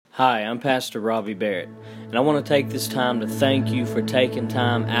Hi, I'm Pastor Robbie Barrett, and I want to take this time to thank you for taking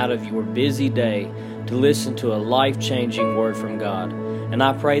time out of your busy day to listen to a life-changing word from God. And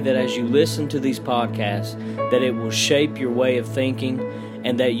I pray that as you listen to these podcasts, that it will shape your way of thinking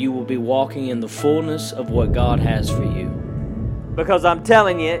and that you will be walking in the fullness of what God has for you. Because I'm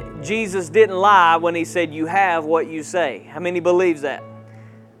telling you, Jesus didn't lie when He said, you have what you say. How many believes that?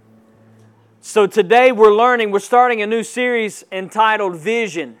 So today we're starting a new series entitled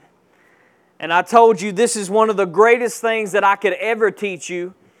Vision. And I told you this is one of the greatest things that I could ever teach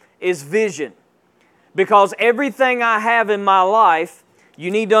you is vision. Because everything I have in my life,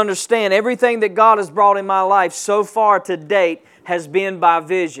 you need to understand, everything that God has brought in my life so far to date has been by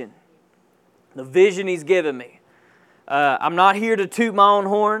vision. The vision He's given me. I'm not here to toot my own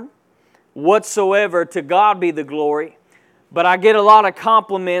horn whatsoever. To God be the glory. But I get a lot of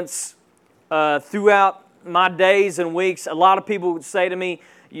compliments throughout my days and weeks. A lot of people would say to me,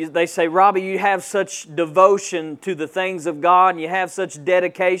 they say, Robbie, you have such devotion to the things of God and you have such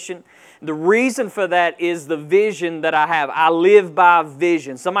dedication. The reason for that is the vision that I have. I live by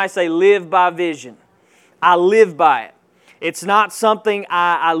vision. Somebody say, live by vision. I live by it. It's not something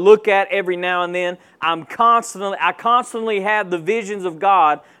I look at every now and then. I constantly have the visions of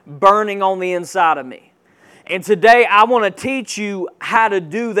God burning on the inside of me. And today I want to teach you how to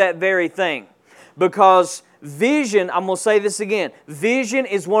do that very thing. Because vision, I'm going to say this again, vision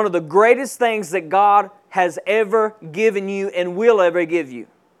is one of the greatest things that God has ever given you and will ever give you.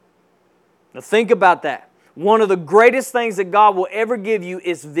 Now think about that. One of the greatest things that God will ever give you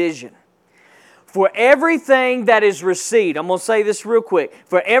is vision. For everything that is received, I'm going to say this real quick,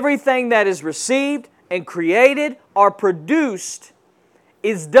 for everything that is received and created or produced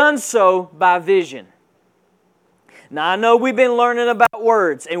is done so by vision. Now I know we've been learning about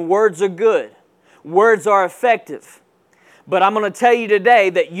words, and words are good. Words are effective. But I'm going to tell you today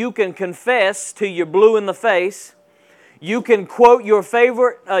that you can confess till you're blue in the face. You can quote your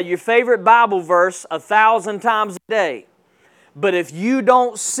favorite Bible verse 1,000 times a day. But if you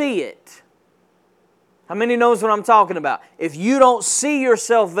don't see it, how many knows what I'm talking about? If you don't see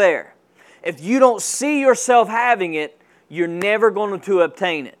yourself there, if you don't see yourself having it, you're never going to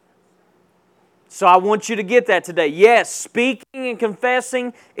obtain it. So I want you to get that today. Yes, speaking and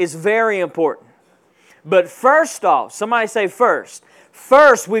confessing is very important. But first off, somebody say first.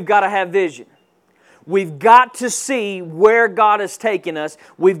 First, we've got to have vision. We've got to see where God has taken us.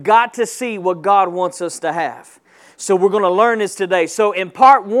 We've got to see what God wants us to have. So we're going to learn this today. So in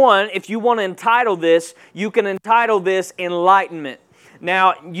part one, if you want to entitle this, you can entitle this Enlightenment.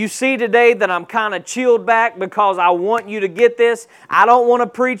 Now, you see today that I'm kind of chilled back because I want you to get this. I don't want to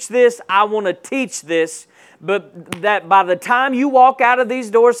preach this. I want to teach this. But that by the time you walk out of these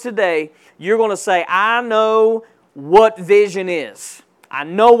doors today, you're going to say, I know what vision is. I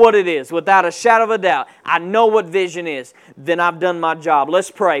know what it is. Without a shadow of a doubt, I know what vision is. Then I've done my job. Let's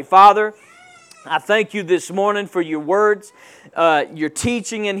pray. Father, I thank you this morning for your words, your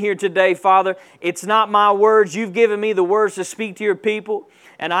teaching in here today, Father. It's not my words. You've given me the words to speak to your people.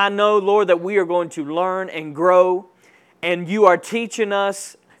 And I know, Lord, that we are going to learn and grow. And you are teaching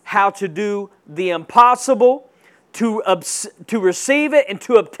us how to do the impossible, to receive it and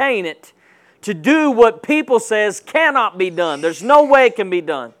to obtain it, to do what people says cannot be done. There's no way it can be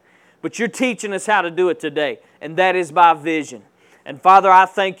done. But you're teaching us how to do it today, and that is by vision. And Father, I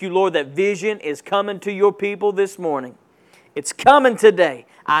thank you, Lord, that vision is coming to your people this morning. It's coming today.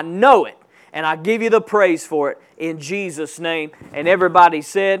 I know it, and I give you the praise for it in Jesus' name. And everybody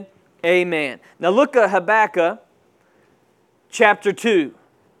said, amen. Now look at Habakkuk chapter 2.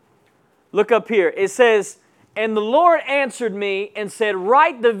 Look up here. It says, and the Lord answered me and said,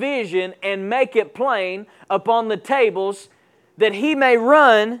 write the vision and make it plain upon the tables that he may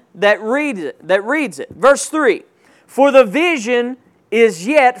run that reads it. Verse 3, for the vision is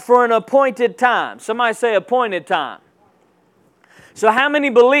yet for an appointed time. Somebody say appointed time. So how many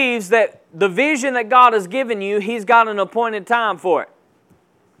believes that the vision that God has given you, He's got an appointed time for it?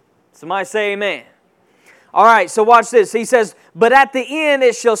 Somebody say amen. All right, so watch this. He says, but at the end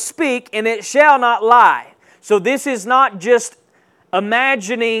it shall speak and it shall not lie. So this is not just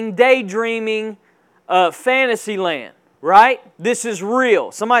imagining, daydreaming, fantasy land, right? This is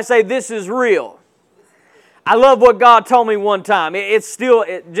real. Somebody say, this is real. I love what God told me one time. It's still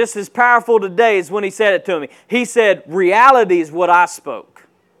just as powerful today as when He said it to me. He said, reality is what I spoke.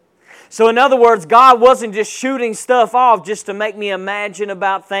 So in other words, God wasn't just shooting stuff off just to make me imagine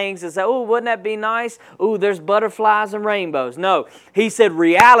about things and say, oh, wouldn't that be nice? Oh, there's butterflies and rainbows. No, He said,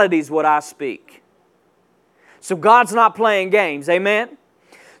 reality is what I speak. So God's not playing games, amen?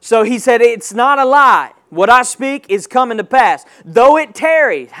 So He said, it's not a lie. What I speak is coming to pass. Though it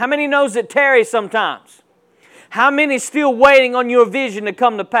tarries. How many knows it tarries sometimes? How many still waiting on your vision to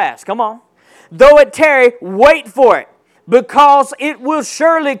come to pass? Come on. Though it tarry, wait for it, because it will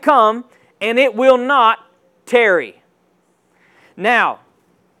surely come, and it will not tarry. Now,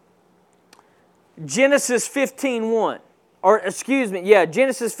 Genesis 15:1.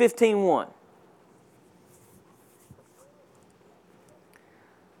 Genesis 15:1.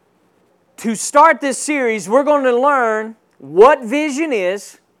 To start this series, we're going to learn what vision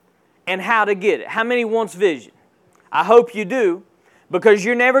is and how to get it. How many wants vision? I hope you do, because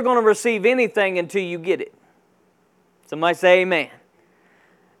you're never going to receive anything until you get it. Somebody say amen.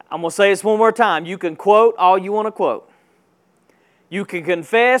 I'm going to say this one more time. You can quote all you want to quote. You can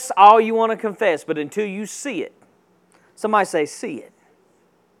confess all you want to confess, but until you see it, somebody say see it,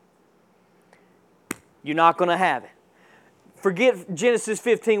 you're not going to have it. Forget Genesis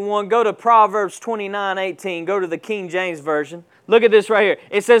 15:1. Go to Proverbs 29:18. Go to the King James Version. Look at this right here.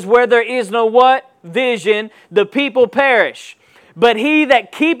 It says, where there is no what? Vision, the people perish. But he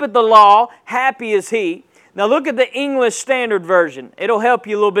that keepeth the law, happy is he. Now look at the English Standard Version. It'll help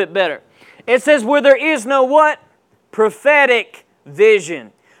you a little bit better. It says, where there is no what? Prophetic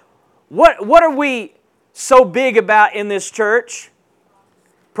vision. What are we so big about in this church?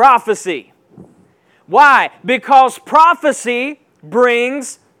 Prophecy. Why? Because prophecy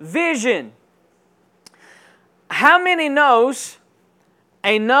brings vision. How many knows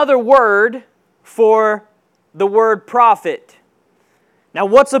another word for the word prophet? Now,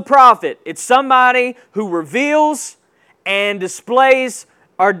 what's a prophet? It's somebody who reveals and displays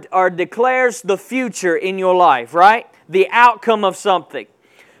or declares the future in your life, right? The outcome of something.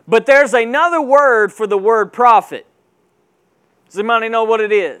 But there's another word for the word prophet. Does anybody know what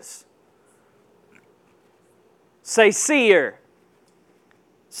it is? Say seer.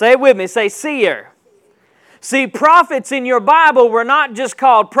 Say it with me. Say seer. See, prophets in your Bible were not just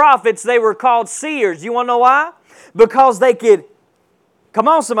called prophets, they were called seers. You want to know why? Because they could, come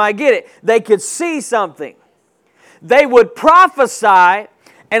on somebody, get it. They could see something. They would prophesy,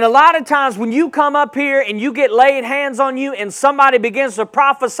 and a lot of times when you come up here and you get laid hands on you and somebody begins to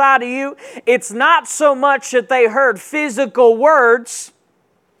prophesy to you, it's not so much that they heard physical words.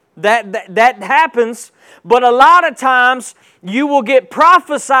 That happens, but a lot of times you will get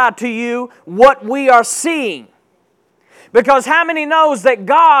prophesied to you what we are seeing. Because how many knows that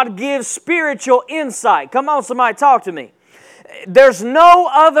God gives spiritual insight? Come on, somebody talk to me. There's no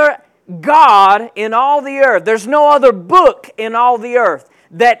other God in all the earth. There's no other book in all the earth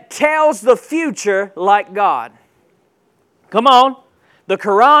that tells the future like God. Come on. The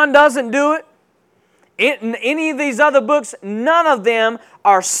Quran doesn't do it. In any of these other books, none of them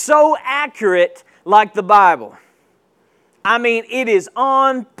are so accurate like the Bible. I mean, it is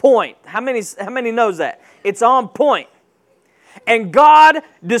on point. How many knows that? It's on point. And God,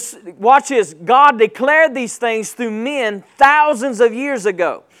 watch this, God declared these things through men thousands of years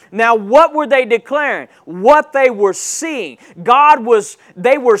ago. Now, what were they declaring? What they were seeing.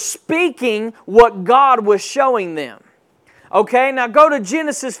 They were speaking what God was showing them. Okay, now go to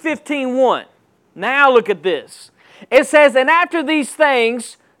Genesis 15:1. Now look at this. It says, and after these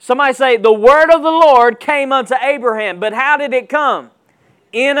things, somebody say, the word of the Lord came unto Abraham. But how did it come?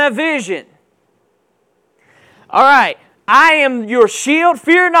 In a vision. All right. I am your shield.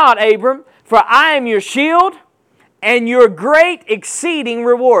 Fear not, Abram, for I am your shield and your great exceeding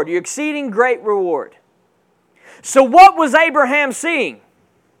reward. Your exceeding great reward. So what was Abraham seeing?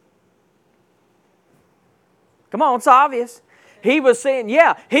 Come on, it's obvious. He was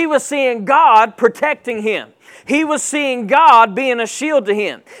seeing God protecting him. He was seeing God being a shield to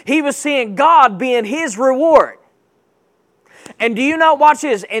him. He was seeing God being his reward. And do you know, watch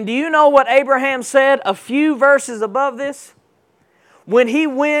this, and do you know what Abraham said a few verses above this? When he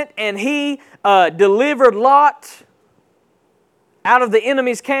went and he delivered Lot out of the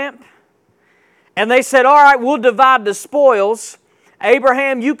enemy's camp, and they said, all right, we'll divide the spoils.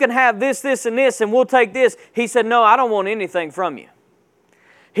 Abraham, you can have this, this, and this, and we'll take this. He said, no, I don't want anything from you.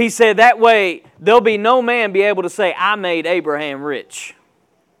 He said, that way, there'll be no man be able to say, I made Abraham rich.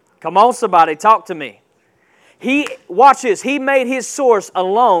 Come on, somebody, talk to me. Watch this, he made his source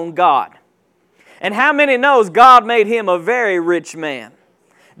alone God. And how many knows God made him a very rich man?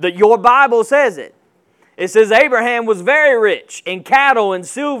 Your Bible says it. It says Abraham was very rich in cattle and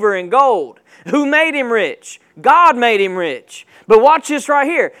silver and gold. Who made him rich? God made him rich. But watch this right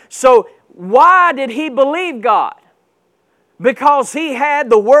here. So why did he believe God? Because he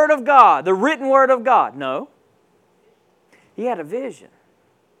had the Word of God, the written Word of God. No. He had a vision.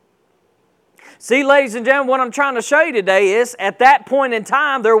 See, ladies and gentlemen, what I'm trying to show you today is at that point in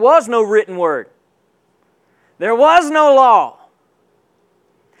time, there was no written Word. There was no law.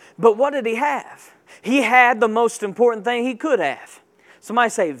 But what did he have? He had the most important thing he could have. Somebody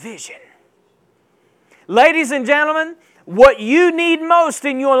say vision. Ladies and gentlemen, what you need most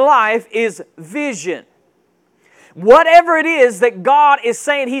in your life is vision. Whatever it is that God is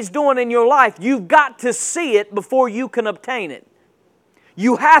saying He's doing in your life, you've got to see it before you can obtain it.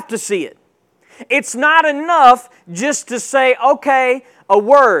 You have to see it. It's not enough just to say, okay, a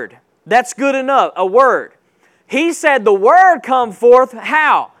word. That's good enough, a word. He said the word come forth,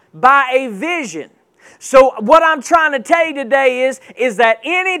 how? By a vision. So what I'm trying to tell you today is that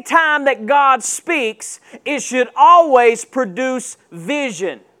any time that God speaks, it should always produce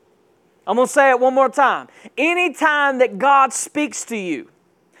vision. I'm going to say it one more time. Any time that God speaks to you,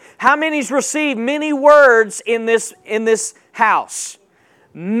 how many's received many words in this house?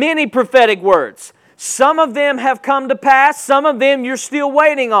 Many prophetic words. Some of them have come to pass. Some of them you're still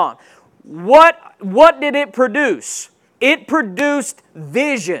waiting on. What did it produce? It produced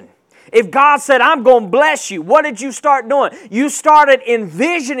vision. If God said, I'm going to bless you, what did you start doing? You started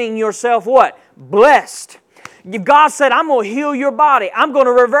envisioning yourself what? Blessed. If God said, I'm going to heal your body, I'm going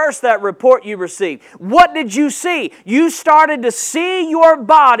to reverse that report you received. What did you see? You started to see your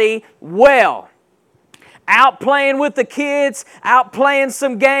body well. Out playing with the kids, out playing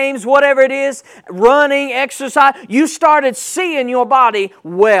some games, whatever it is, running, exercise. You started seeing your body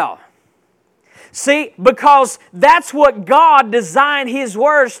well. See, because that's what God designed His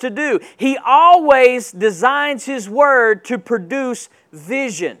words to do. He always designs His word to produce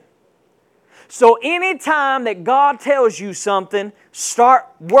vision. So anytime that God tells you something, start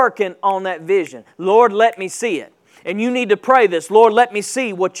working on that vision. Lord, let me see it. And you need to pray this. Lord, let me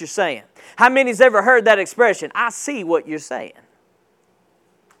see what you're saying. How many's ever heard that expression? I see what you're saying.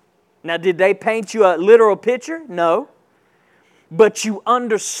 Now, did they paint you a literal picture? No. But you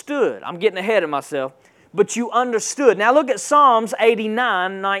understood. I'm getting ahead of myself. But you understood. Now look at Psalms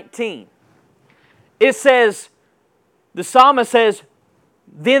 89:19. It says, the psalmist says,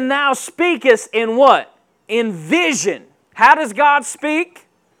 then thou speakest in what? In vision. How does God speak?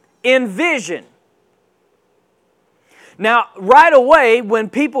 In vision. Now, right away, when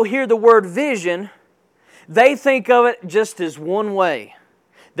people hear the word vision, they think of it just as one way.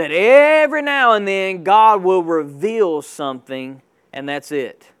 That every now and then God will reveal something, and that's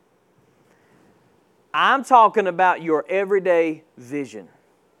it. I'm talking about your everyday vision.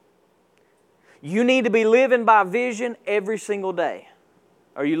 You need to be living by vision every single day.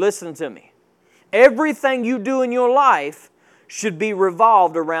 Are you listening to me? Everything you do in your life should be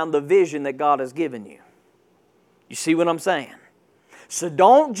revolved around the vision that God has given you. You see what I'm saying? So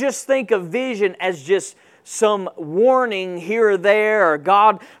don't just think of vision as just some warning here or there, or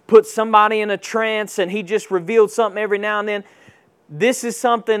God put somebody in a trance and He just revealed something every now and then. This is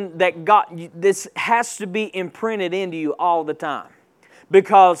something that this has to be imprinted into you all the time.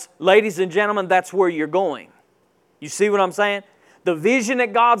 Because, ladies and gentlemen, that's where you're going. You see what I'm saying? The vision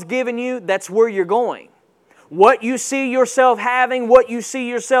that God's given you, that's where you're going. What you see yourself having, what you see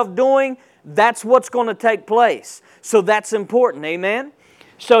yourself doing, that's what's going to take place. So that's important, amen?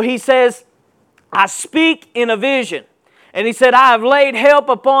 So He says, I speak in a vision. And He said, I have laid help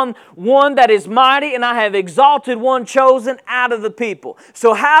upon one that is mighty, and I have exalted one chosen out of the people.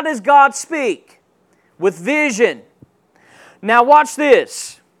 So how does God speak? With vision. Now watch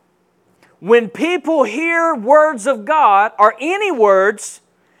this. When people hear words of God, or any words,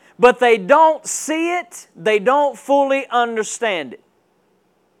 but they don't see it, they don't fully understand it.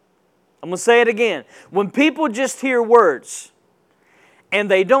 I'm going to say it again. When people just hear words, and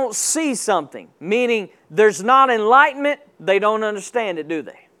they don't see something, meaning there's not enlightenment, they don't understand it, do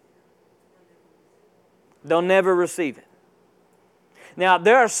they? They'll never receive it. Now,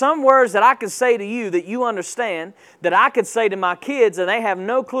 there are some words that I could say to you that you understand, that I could say to my kids, and they have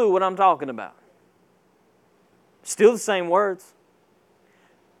no clue what I'm talking about. Still the same words.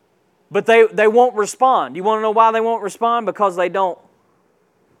 But they won't respond. You want to know why they won't respond? Because they don't.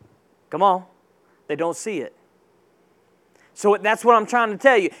 Come on. They don't see it. So that's what I'm trying to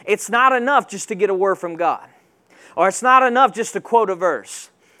tell you. It's not enough just to get a word from God. Or it's not enough just to quote a verse.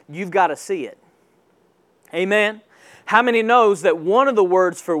 You've got to see it. Amen? How many knows that one of the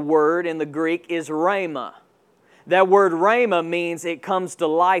words for word in the Greek is rhema? That word rhema means it comes to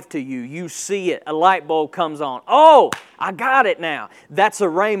life to you. You see it. A light bulb comes on. Oh, I got it now. That's a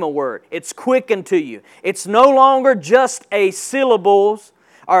rhema word. It's quickened to you. It's no longer just a syllables,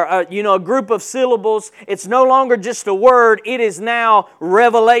 or a group of syllables. It's no longer just a word. It is now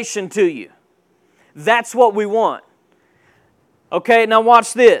revelation to you. That's what we want. Okay, now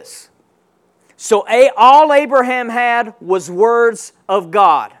watch this. So all Abraham had was words of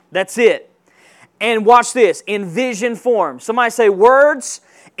God. That's it. And watch this, in vision form. Somebody say words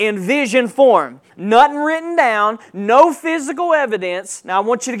in vision form. Nothing written down, no physical evidence. Now I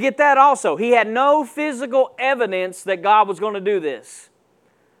want you to get that also. He had no physical evidence that God was going to do this.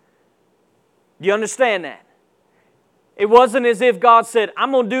 Do you understand that? It wasn't as if God said,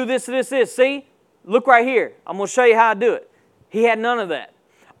 I'm going to do this, this, this. See? Look right here. I'm going to show you how I do it. He had none of that.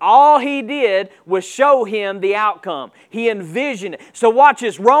 All He did was show him the outcome. He envisioned it. So watch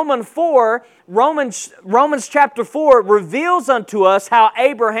this. Romans chapter 4 reveals unto us how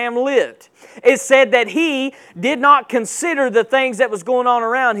Abraham lived. It said that he did not consider the things that was going on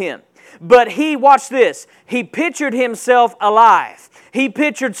around him. But he, watch this, he pictured himself alive. He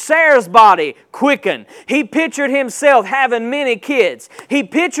pictured Sarah's body quickened. He pictured himself having many kids. He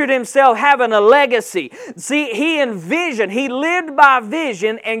pictured himself having a legacy. See, he envisioned, he lived by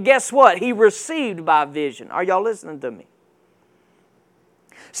vision, and guess what? He received by vision. Are y'all listening to me?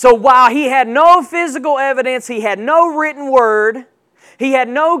 So while he had no physical evidence, he had no written word, he had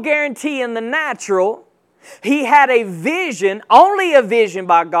no guarantee in the natural, he had a vision, only a vision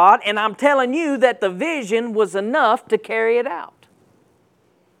by God, and I'm telling you that the vision was enough to carry it out.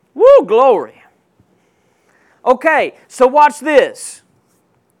 Woo, glory. Okay, so watch this.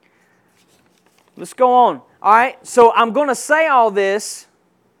 Let's go on. All right, so I'm going to say all this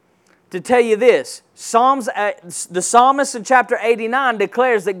to tell you this. The psalmist in chapter 89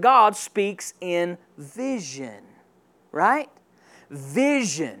 declares that God speaks in vision. Right?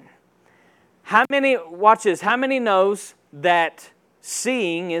 Vision. How many, watch this, how many knows that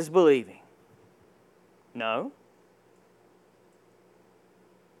seeing is believing? No?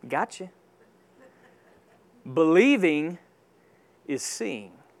 Gotcha. Believing is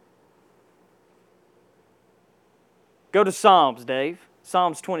seeing. Go to Psalms, Dave.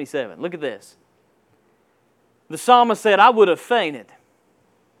 Psalms 27. Look at this. The psalmist said, I would have fainted.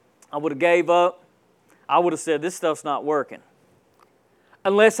 I would have gave up. I would have said, this stuff's not working.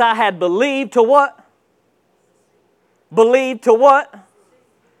 Unless I had believed to what? Believed to what?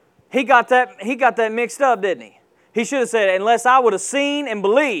 He got that mixed up, didn't he? He should have said, unless I would have seen and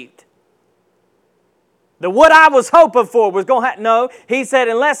believed that what I was hoping for was going to happen. No, he said,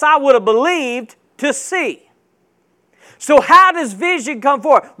 unless I would have believed to see. So how does vision come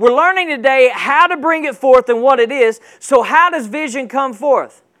forth? We're learning today how to bring it forth and what it is. So how does vision come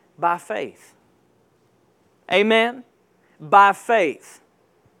forth? By faith. Amen? By faith.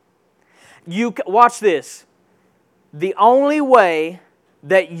 Watch this. The only way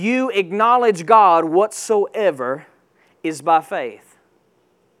that you acknowledge God whatsoever is by faith.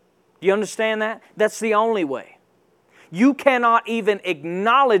 Do you understand that? That's the only way. You cannot even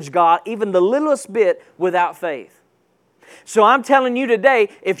acknowledge God even the littlest bit without faith. So I'm telling you today,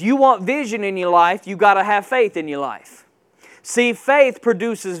 if you want vision in your life, you got to have faith in your life. See, faith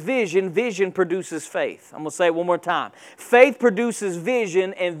produces vision, vision produces faith. I'm going to say it one more time. Faith produces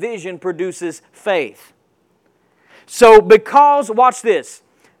vision, and vision produces faith. So watch this,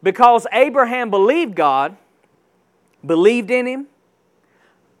 because Abraham believed God, believed in Him,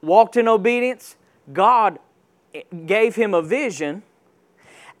 walked in obedience, God gave him a vision,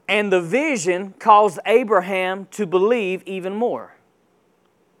 and the vision caused Abraham to believe even more.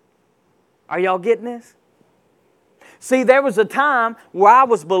 Are y'all getting this? See, there was a time where I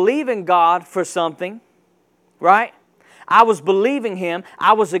was believing God for something, right? I was believing Him,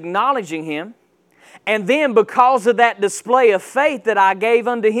 I was acknowledging Him, and then because of that display of faith that I gave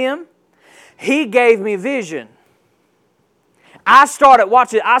unto Him, He gave me vision. I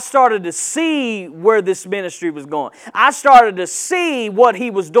started to see where this ministry was going. I started to see what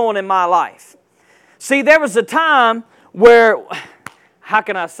He was doing in my life. See, there was a time where, how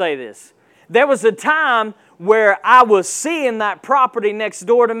can I say this? There was a time where I was seeing that property next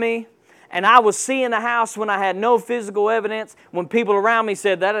door to me, and I was seeing the house when I had no physical evidence, when people around me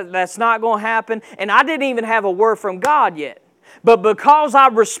said that's not going to happen, and I didn't even have a word from God yet. But because I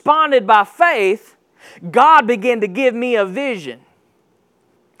responded by faith, God began to give me a vision.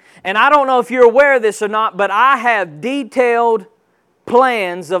 And I don't know if you're aware of this or not, but I have detailed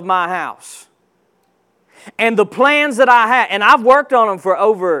plans of my house. And the plans that I had, and I've worked on them for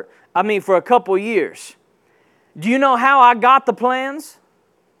a couple years. Do you know how I got the plans?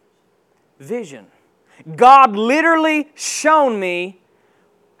 Vision. God literally shown me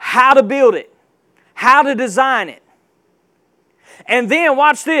how to build it, how to design it. And then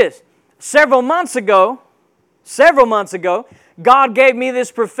watch this. Several months ago, God gave me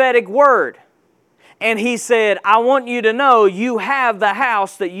this prophetic word. And He said, I want you to know you have the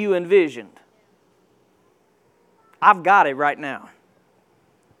house that you envisioned. I've got it right now.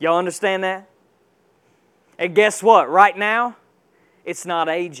 Y'all understand that? And guess what? Right now, it's not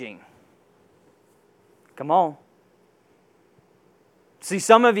aging. Come on. See,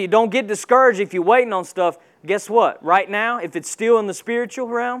 some of you don't get discouraged if you're waiting on stuff. Guess what? Right now, if it's still in the spiritual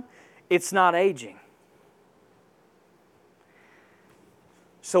realm, it's not aging.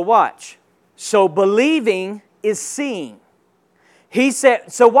 So watch. So believing is seeing. He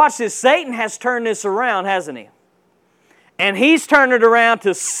said, so watch this. Satan has turned this around, hasn't he? And he's turned it around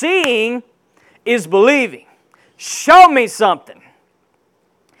to seeing is believing. Show me something.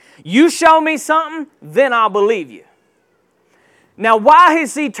 You show me something, then I'll believe you. Now, why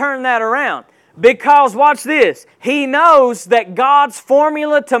has he turned that around? Because, watch this, he knows that God's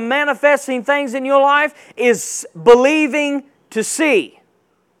formula to manifesting things in your life is believing to see.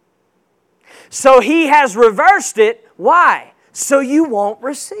 So he has reversed it. Why? So you won't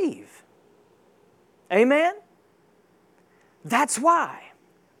receive. Amen? That's why.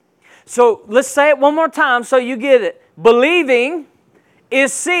 So let's say it one more time so you get it. Believing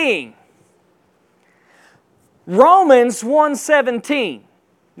is seeing. Romans 1:17.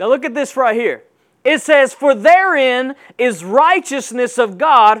 Now look at this right here. It says, for therein is righteousness of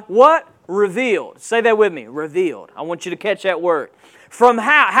God, what? Revealed. Say that with me. Revealed. I want you to catch that word. From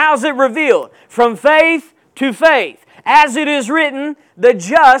how? How's it revealed? From faith to faith. As it is written, the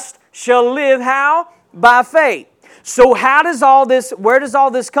just shall live how? By faith. So how does all this, where does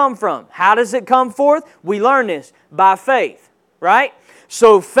all this come from? How does it come forth? We learn this by faith, right?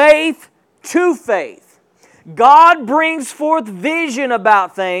 So faith to faith. God brings forth vision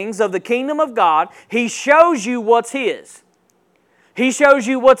about things of the kingdom of God. He shows you what's His. He shows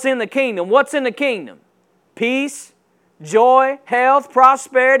you what's in the kingdom. What's in the kingdom? Peace, joy, health,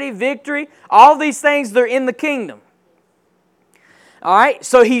 prosperity, victory. All these things, they're in the kingdom. All right,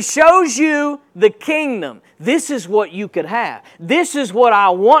 so He shows you the kingdom. This is what you could have. This is what I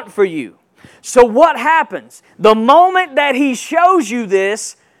want for you. So what happens? The moment that He shows you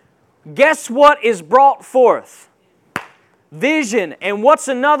this, guess what is brought forth? Vision. And what's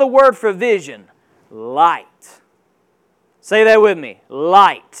another word for vision? Light. Say that with me.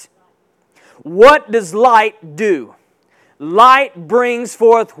 Light. What does light do? Light brings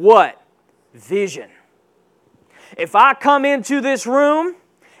forth what? Vision. If I come into this room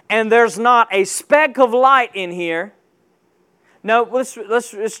and there's not a speck of light in here, no,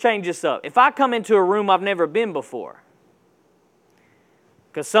 let's change this up. If I come into a room I've never been before,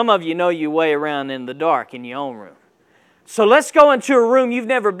 because some of you know your way around in the dark in your own room. So let's go into a room you've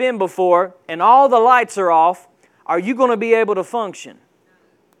never been before and all the lights are off. Are you going to be able to function?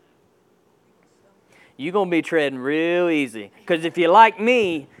 You're going to be treading real easy. Because if you're like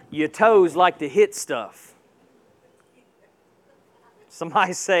me, your toes like to hit stuff.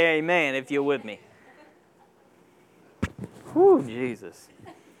 Somebody say amen if you're with me. Whew, Jesus.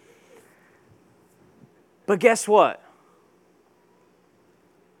 But guess what?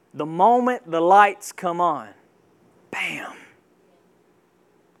 The moment the lights come on, bam,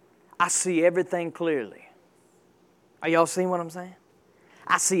 I see everything clearly. Are y'all seeing what I'm saying?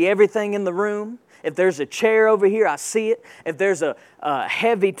 I see everything in the room. If there's a chair over here, I see it. If there's a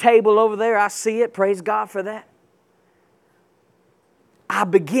heavy table over there, I see it. Praise God for that. I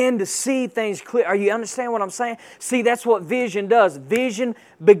begin to see things clear. Are you understand what I'm saying? See, that's what vision does. Vision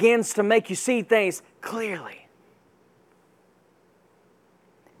begins to make you see things clearly.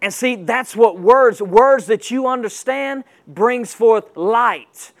 And see, that's what words that you understand brings forth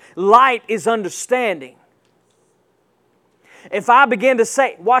light. Light is understanding. If I begin to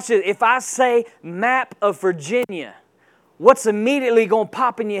say, watch it, if I say map of Virginia, what's immediately going to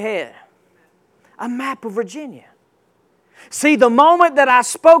pop in your head? A map of Virginia. See, the moment that I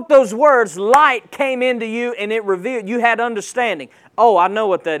spoke those words, light came into you and it revealed, you had understanding. Oh, I know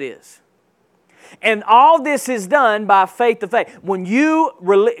what that is. And all this is done by faith to faith. When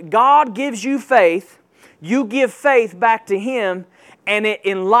God gives you faith, you give faith back to Him and it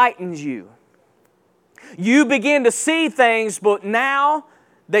enlightens you. You begin to see things, but now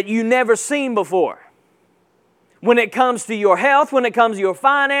that you never seen before. When it comes to your health, when it comes to your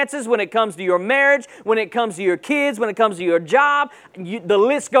finances, when it comes to your marriage, when it comes to your kids, when it comes to your job, the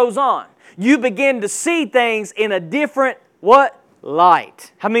list goes on. You begin to see things in a different, what?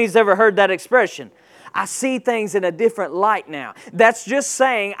 Light. How many's ever heard that expression? I see things in a different light now. That's just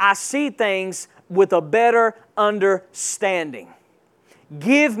saying I see things with a better understanding.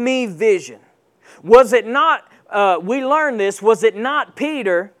 Give me vision. Was it not, we learned this, was it not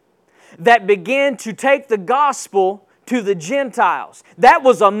Peter that began to take the gospel to the Gentiles? That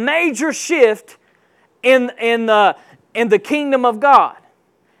was a major shift in the kingdom of God.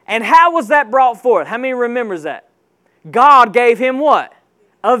 And how was that brought forth? How many remembers that? God gave him what?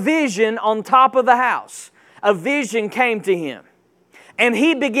 A vision on top of the house. A vision came to him. And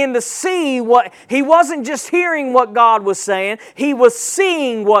he began to see what, he wasn't just hearing what God was saying, he was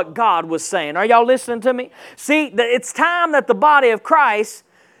seeing what God was saying. Are y'all listening to me? See, it's time that the body of Christ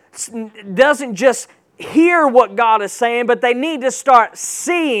doesn't just hear what God is saying, but they need to start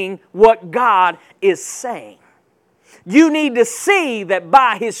seeing what God is saying. You need to see that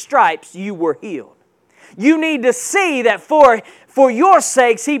by His stripes you were healed. You need to see that for your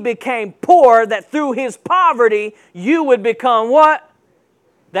sakes He became poor, that through His poverty you would become what?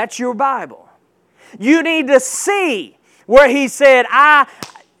 That's your Bible. You need to see where He said, I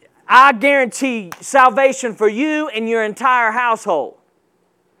guarantee salvation for you and your entire household.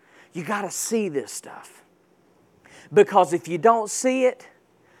 You got to see this stuff. Because if you don't see it,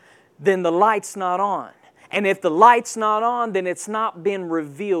 then the light's not on. And if the light's not on, then it's not been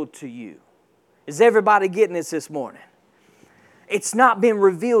revealed to you. Is everybody getting this morning? It's not been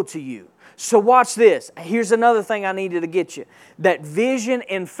revealed to you. So watch this. Here's another thing I needed to get you. That vision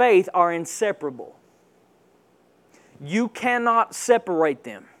and faith are inseparable. You cannot separate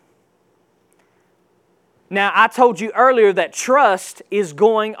them. Now, I told you earlier that trust is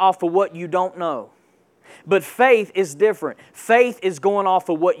going off of what you don't know. But faith is different. Faith is going off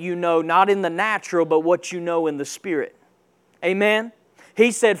of what you know, not in the natural, but what you know in the Spirit. Amen?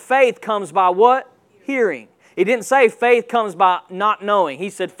 He said faith comes by what? Hearing. He didn't say faith comes by not knowing. He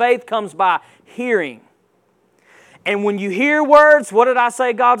said faith comes by hearing. And when you hear words, what did I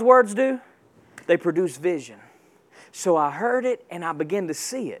say God's words do? They produce vision. So I heard it and I began to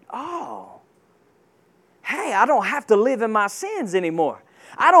see it. Oh, hey, I don't have to live in my sins anymore.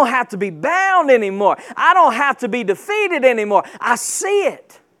 I don't have to be bound anymore. I don't have to be defeated anymore. I see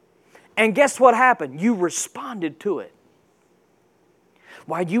it. And guess what happened? You responded to it.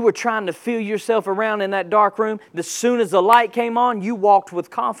 While you were trying to feel yourself around in that dark room, as soon as the light came on, you walked with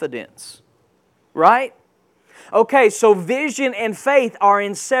confidence. Right? Okay, so vision and faith are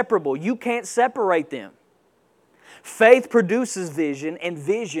inseparable. You can't separate them. Faith produces vision, and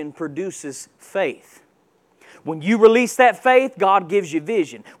vision produces faith. When you release that faith, God gives you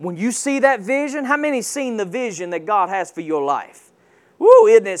vision. When you see that vision, how many seen the vision that God has for your life? Woo,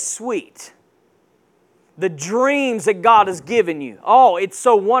 isn't it sweet? The dreams that God has given you. Oh, it's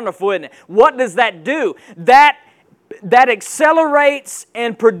so wonderful, isn't it? What does that do? That accelerates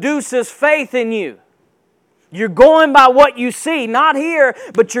and produces faith in you. You're going by what you see, not here,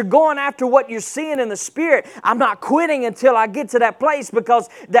 but you're going after what you're seeing in the Spirit. I'm not quitting until I get to that place because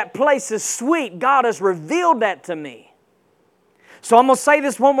that place is sweet. God has revealed that to me. So I'm going to say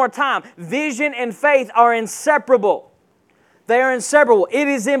this one more time. Vision and faith are inseparable. They are inseparable. It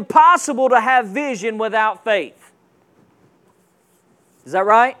is impossible to have vision without faith. Is that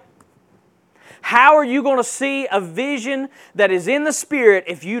right? How are you going to see a vision that is in the Spirit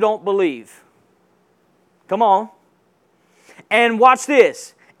if you don't believe? Come on. And watch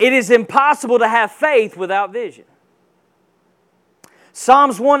this. It is impossible to have faith without vision.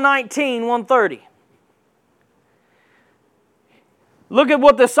 Psalms 119, 130. Look at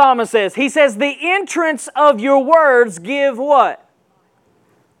what the psalmist says. He says, the entrance of your words give what?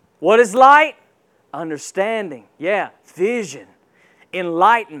 What is light? Understanding. Yeah, vision.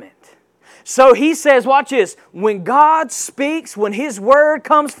 Enlightenment. So he says, watch this. When God speaks, when His word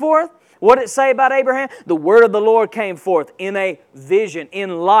comes forth, what did it say about Abraham? The word of the Lord came forth in a vision,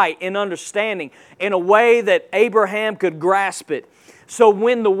 in light, in understanding, in a way that Abraham could grasp it. So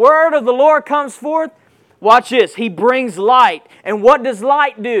when the word of the Lord comes forth, watch this, He brings light. And what does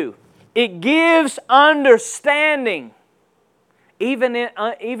light do? It gives understanding, even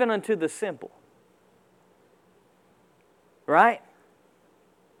unto the simple. Right?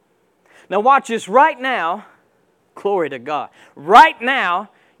 Now watch this. Right now, glory to God. Right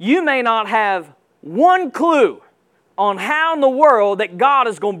now, you may not have one clue on how in the world that God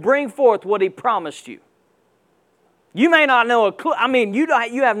is going to bring forth what He promised you. You may not know a clue. I mean, you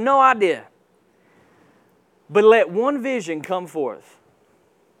have no idea. But let one vision come forth.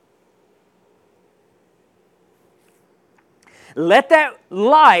 Let that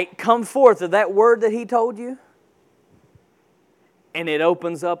light come forth of that word that He told you, and it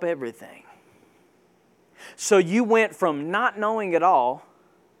opens up everything. So you went from not knowing at all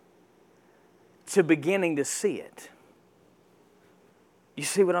to beginning to see it. You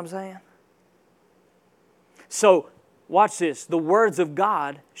see what I'm saying? So, watch this. The words of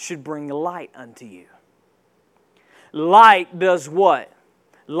God should bring light unto you. Light does what?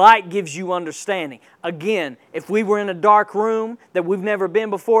 Light gives you understanding. Again, if we were in a dark room that we've never been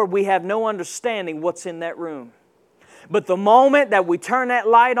before, we have no understanding what's in that room. But the moment that we turn that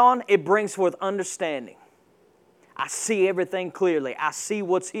light on, it brings forth understanding. I see everything clearly. I see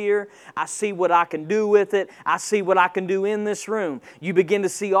what's here. I see what I can do with it. I see what I can do in this room. You begin to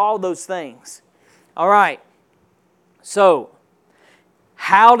see all those things. All right. So,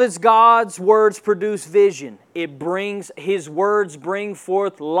 how does God's words produce vision? His words bring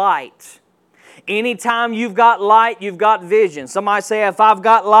forth light. Anytime you've got light, you've got vision. Somebody say, if I've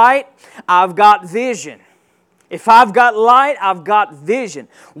got light, I've got vision. If I've got light, I've got vision.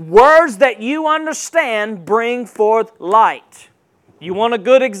 Words that you understand bring forth light. You want a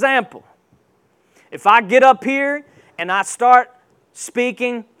good example? If I get up here and I start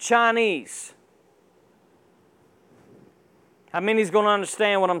speaking Chinese, how many's going to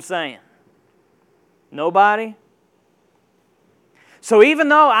understand what I'm saying? Nobody? So even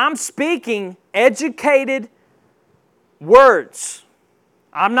though I'm speaking educated words,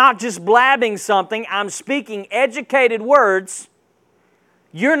 I'm not just blabbing something, I'm speaking educated words,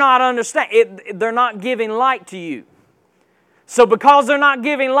 you're not understanding. They're not giving light to you. So because they're not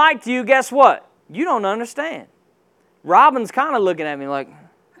giving light to you, guess what? You don't understand. Robin's kind of looking at me like,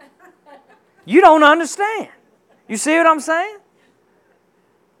 you don't understand. You see what I'm saying?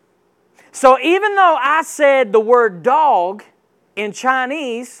 So even though I said the word dog in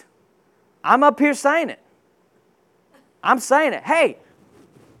Chinese, I'm up here saying it. I'm saying it. Hey,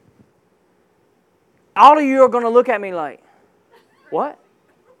 all of you are going to look at me like, what?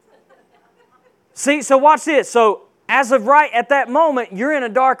 See, so watch this. So as of right at that moment, you're in a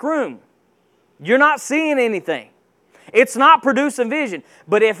dark room. You're not seeing anything. It's not producing vision.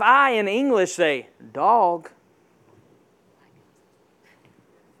 But if I in English say, dog,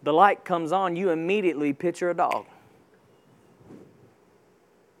 the light comes on, you immediately picture a dog.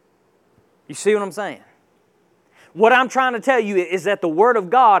 You see what I'm saying? What I'm trying to tell you is that the Word of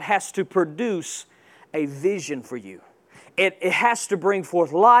God has to produce a vision for you. It has to bring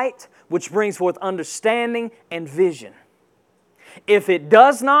forth light, which brings forth understanding and vision. If it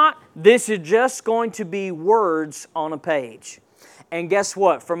does not, this is just going to be words on a page. And guess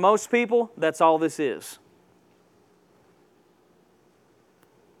what? For most people, that's all this is.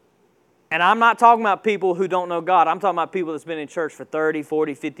 And I'm not talking about people who don't know God. I'm talking about people that's been in church for 30,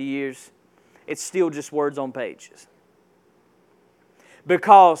 40, 50 years. It's still just words on pages.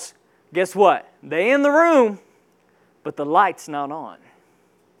 Because, guess what? They in the room, but the light's not on.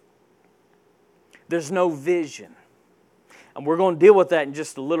 There's no vision. And we're going to deal with that in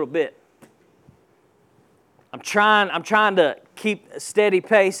just a little bit. I'm trying to keep a steady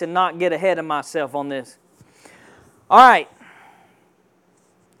pace and not get ahead of myself on this. All right.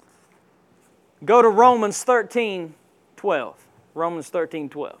 Go to Romans 13:12. Romans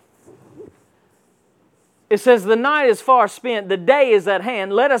 13:12. It says, the night is far spent, the day is at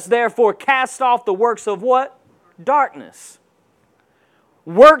hand. Let us therefore cast off the works of what? Darkness.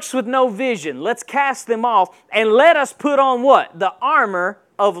 Works with no vision. Let's cast them off. And let us put on what? The armor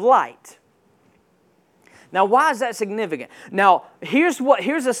of light. Now, why is that significant? Now, here's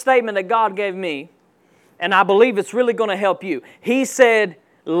a statement that God gave me, and I believe it's really going to help you. He said,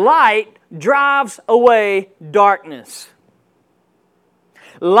 light drives away darkness.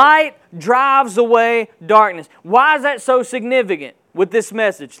 Light drives away darkness. Why is that so significant with this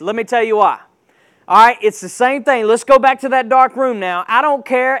message? Let me tell you why. All right, it's the same thing. Let's go back to that dark room now. I don't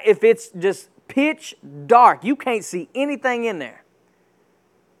care if it's just pitch dark. You can't see anything in there.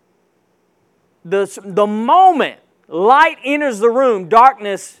 The moment light enters the room,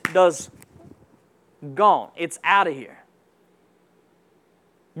 darkness does gone. It's out of here.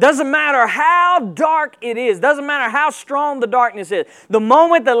 Doesn't matter how dark it is. Doesn't matter how strong the darkness is. The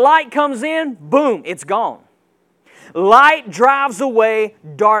moment the light comes in, boom, it's gone. Light drives away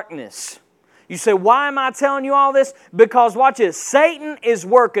darkness. You say, why am I telling you all this? Because watch this. Satan is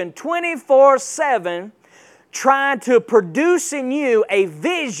working 24/7 trying to produce in you a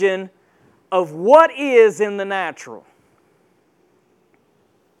vision of what is in the natural.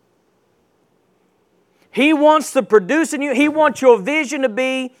 He wants to produce in you, he wants your vision to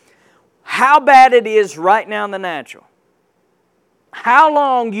be how bad it is right now in the natural. How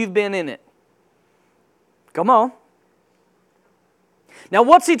long you've been in it. Come on. Now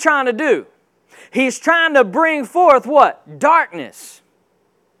what's he trying to do? He's trying to bring forth what? Darkness.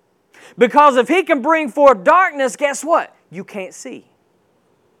 Because if he can bring forth darkness, guess what? You can't see.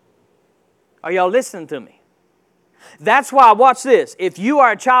 Are y'all listening to me? That's why, watch this. If you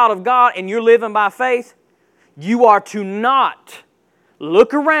are a child of God and you're living by faith, you are to not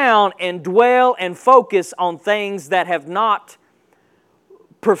look around and dwell and focus on things that have not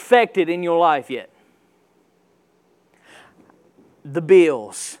perfected in your life yet. The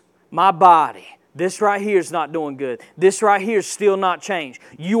bills, my body, This right here is not doing good. This right here is still not changed.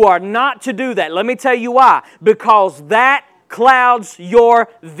 You are not to do that. Let me tell you why. Because that clouds your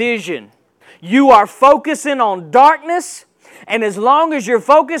vision. You are focusing on darkness, and as long as you're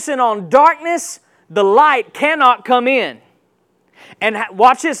focusing on darkness, the light cannot come in. And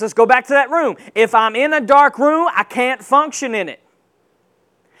watch this. Let's go back to that room. If I'm in a dark room, I can't function in it.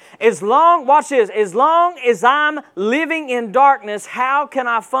 Watch this. As long as I'm living in darkness, how can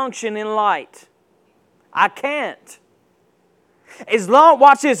I function in light? I can't.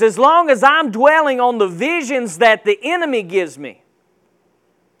 Watch this. As long as I'm dwelling on the visions that the enemy gives me.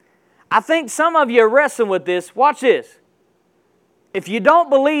 I think some of you are wrestling with this. Watch this. If you don't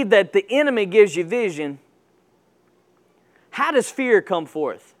believe that the enemy gives you vision, how does fear come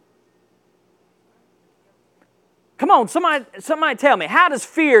forth? Come on, somebody tell me. How does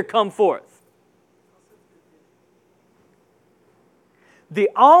fear come forth? The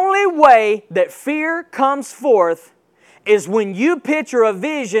only way that fear comes forth is when you picture a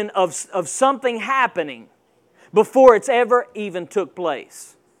vision of something happening before it's ever even took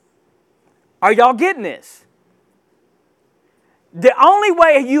place. Are y'all getting this? The only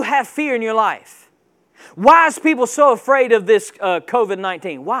way you have fear in your life. Why is people so afraid of this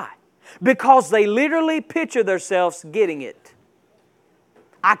COVID-19? Why? Because they literally picture themselves getting it.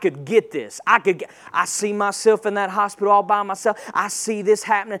 I could get this. I see myself in that hospital all by myself. I see this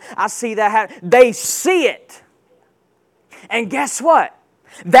happening. I see that happening. They see it. And guess what?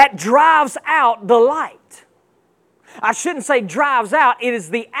 That drives out the light. I shouldn't say drives out. It is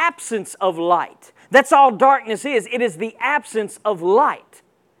the absence of light. That's all darkness is. It is the absence of light.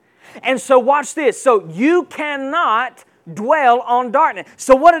 And so watch this. So you cannot dwell on darkness.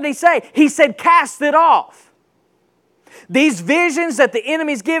 So what did he say? He said, cast it off. These visions that the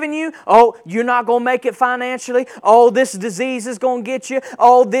enemy's giving you, oh, you're not going to make it financially. Oh, this disease is going to get you.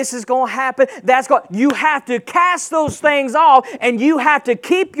 Oh, this is going to happen. You have to cast those things off, and you have to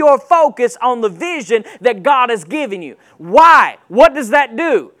keep your focus on the vision that God has given you. Why? What does that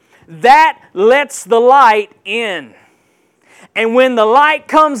do? That lets the light in. And when the light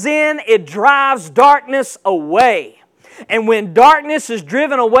comes in, it drives darkness away. And when darkness is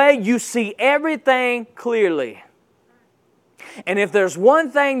driven away, you see everything clearly. And if there's one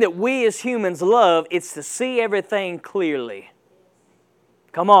thing that we as humans love, it's to see everything clearly.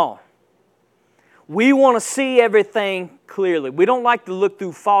 Come on. We want to see everything clearly. We don't like to look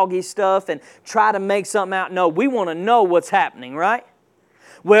through foggy stuff and try to make something out. No, we want to know what's happening, right?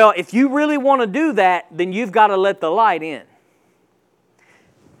 Well, if you really want to do that, then you've got to let the light in.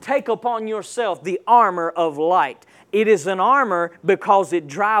 Take upon yourself the armor of light. It is an armor because it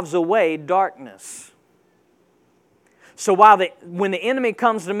drives away darkness. So when the enemy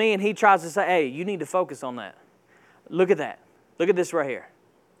comes to me and he tries to say, hey, you need to focus on that. Look at that. Look at this right here.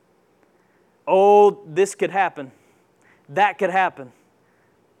 Oh, this could happen. That could happen.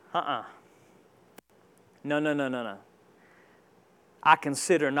 No. I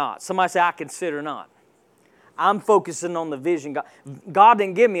consider not. Somebody say, I consider not. I'm focusing on the vision. God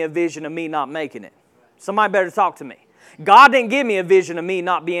didn't give me a vision of me not making it. Somebody better talk to me. God didn't give me a vision of me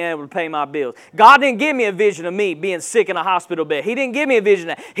not being able to pay my bills. God didn't give me a vision of me being sick in a hospital bed. He didn't give me a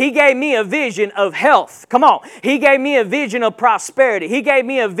vision of that. He gave me a vision of health. Come on. He gave me a vision of prosperity. He gave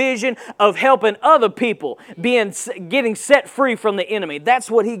me a vision of helping other people, getting set free from the enemy. That's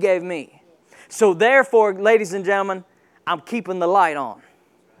what He gave me. So therefore, ladies and gentlemen, I'm keeping the light on.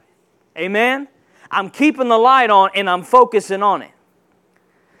 Amen? I'm keeping the light on and I'm focusing on it.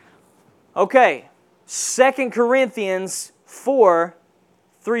 Okay. 2 Corinthians 4,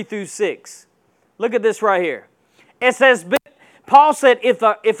 3 through 6. Look at this right here. It says, Paul said,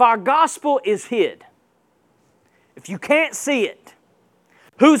 if our gospel is hid, if you can't see it,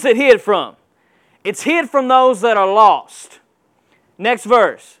 who's it hid from? It's hid from those that are lost. Next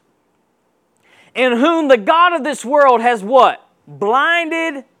verse. In whom the God of this world has what?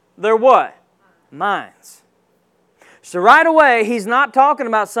 Blinded their what? Minds. So right away, he's not talking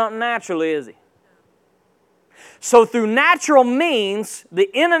about something naturally, is he? So through natural means, the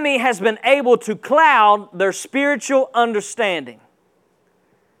enemy has been able to cloud their spiritual understanding.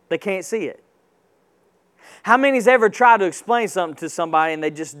 They can't see it. How many's ever tried to explain something to somebody and they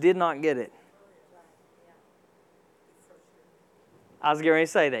just did not get it? I was getting ready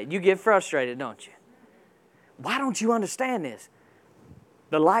to say that. You get frustrated, don't you? Why don't you understand this?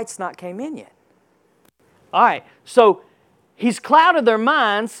 The light's not came in yet. All right, so he's clouded their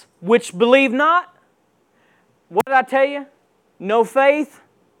minds, which believe not. What did I tell you? No faith,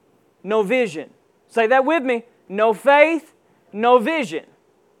 no vision. Say that with me. No faith, no vision.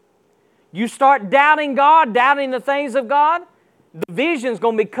 You start doubting God, doubting the things of God, the vision's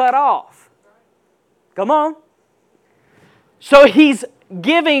going to be cut off. Come on. So He's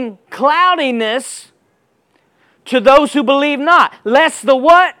giving cloudiness to those who believe not. Lest the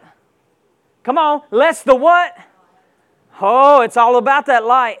what? Come on. Lest the what? Oh, it's all about that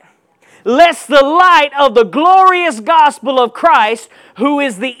light. Lest the light of the glorious gospel of Christ, who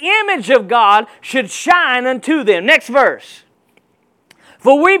is the image of God, should shine unto them. Next verse.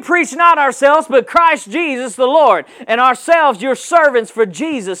 For we preach not ourselves, but Christ Jesus the Lord, and ourselves your servants for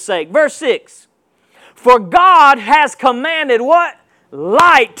Jesus' sake. Verse 6. For God has commanded what?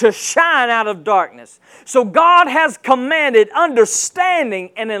 Light to shine out of darkness. So God has commanded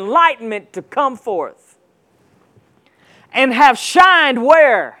understanding and enlightenment to come forth. And have shined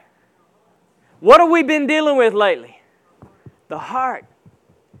where? What have we been dealing with lately? The heart.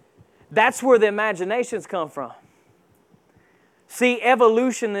 That's where the imaginations come from. See,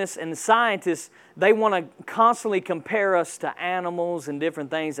 evolutionists and scientists, they want to constantly compare us to animals and different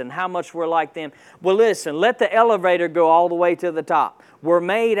things and how much we're like them. Well, listen, let the elevator go all the way to the top. We're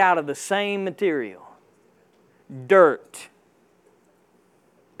made out of the same material. Dirt.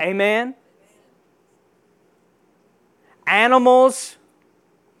 Amen? Animals,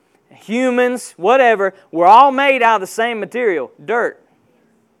 humans, whatever, we're all made out of the same material, dirt.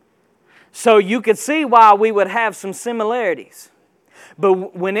 So you could see why we would have some similarities.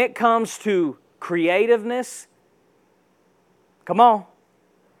 But when it comes to creativeness, come on,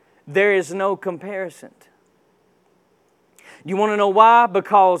 there is no comparison. You want to know why?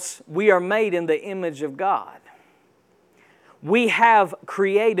 Because we are made in the image of God. We have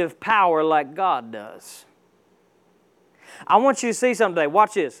creative power like God does. I want you to see something today.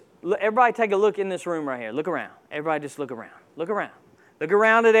 Watch this. Everybody take a look in this room right here. Look around. Everybody just look around. Look around. Look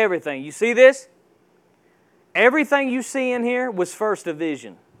around at everything. You see this? Everything you see in here was first a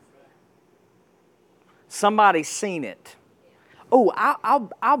vision. Somebody's seen it. Oh,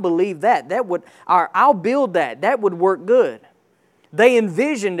 I'll believe that. I'll build that. That would work good. They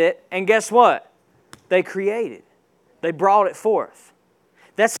envisioned it, and guess what? They created. They brought it forth.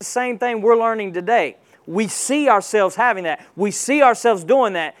 That's the same thing we're learning today. We see ourselves having that. We see ourselves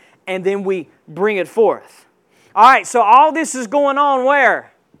doing that, and then we bring it forth. All right, so all this is going on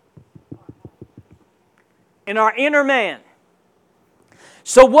where? In our inner man.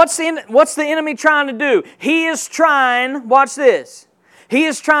 So what's the enemy trying to do? He is trying, watch this, he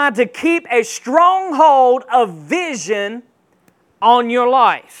is trying to keep a stronghold of vision on your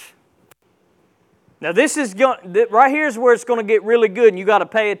life. Now this is right here is where it's going to get really good, and you got to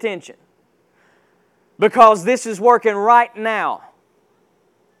pay attention. Because this is working right now.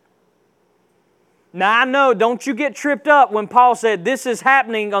 Now I know, don't you get tripped up when Paul said this is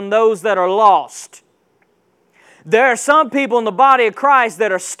happening on those that are lost. There are some people in the body of Christ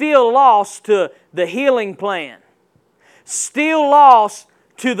that are still lost to the healing plan. Still lost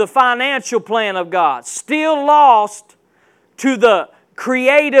to the financial plan of God. Still lost to the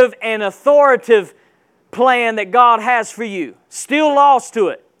creative and authoritative plan that God has for you. Still lost to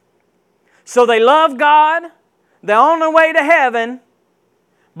it. So they love God, they're on their way to heaven,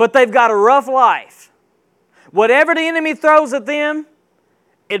 but they've got a rough life. Whatever the enemy throws at them,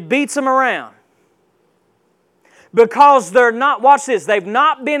 it beats them around. Because they're not, watch this, they've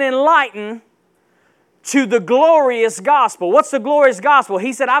not been enlightened to the glorious gospel. What's the glorious gospel?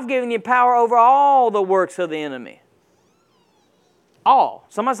 He said, I've given you power over all the works of the enemy. All.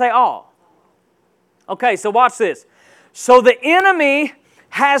 Somebody say all. Okay, so watch this. So the enemy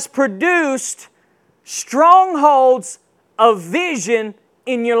has produced strongholds of vision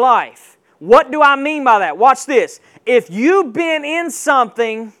in your life. What do I mean by that? Watch this. If you've been in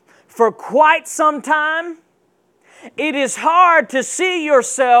something for quite some time, it is hard to see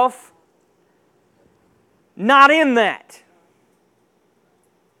yourself not in that.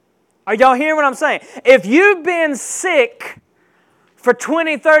 Are y'all hearing what I'm saying? If you've been sick for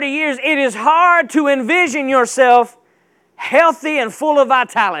 20, 30 years, it is hard to envision yourself healthy and full of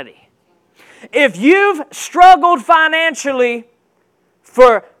vitality. If you've struggled financially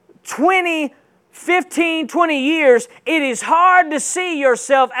for 15, 20 years, it is hard to see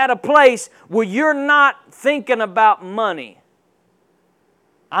yourself at a place where you're not thinking about money.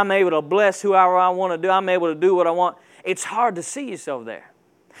 I'm able to bless whoever I want to do. I'm able to do what I want. It's hard to see yourself there.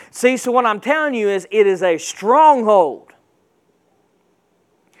 See, so what I'm telling you is it is a stronghold.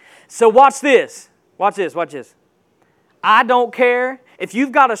 So watch this. Watch this. Watch this. I don't care if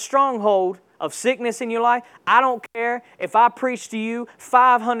you've got a stronghold of sickness in your life. I don't care if I preach to you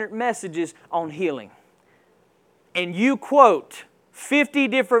 500 messages on healing and you quote 50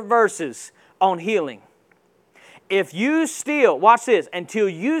 different verses on healing. If you still, watch this, until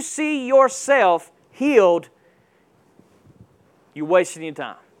you see yourself healed, you're wasting your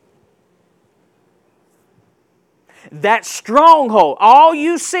time. That stronghold, all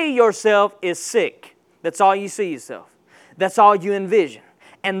you see yourself is sick. That's all you see yourself. That's all you envision.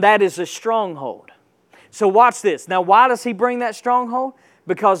 And that is a stronghold. So watch this. Now, why does he bring that stronghold?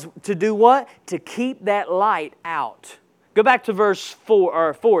 Because to do what? To keep that light out. Go back to verse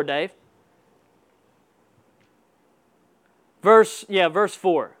 4, Dave. Verse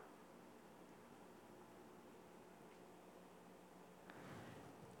 4.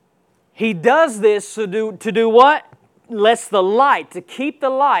 He does this to do what? Lets the light, to keep the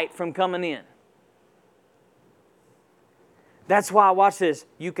light from coming in. That's why, watch this,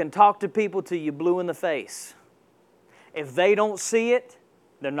 you can talk to people till you're blue in the face. If they don't see it,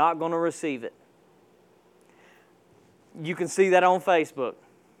 they're not going to receive it. You can see that on Facebook.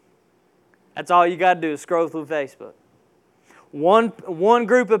 That's all you got to do is scroll through Facebook. One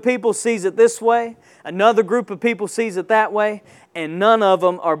group of people sees it this way, another group of people sees it that way, and none of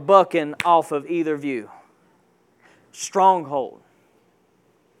them are bucking off of either view. Stronghold.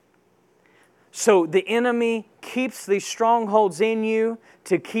 So the enemy keeps these strongholds in you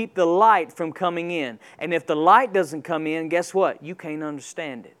to keep the light from coming in. And if the light doesn't come in, guess what? You can't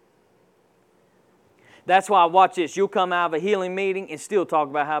understand it. That's why, watch this, you'll come out of a healing meeting and still talk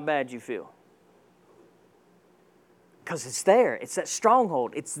about how bad you feel. Because it's there. It's that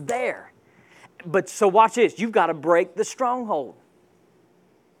stronghold. It's there. But so watch this. You've got to break the stronghold.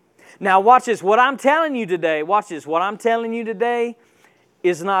 Now watch this. What I'm telling you today, watch this. What I'm telling you today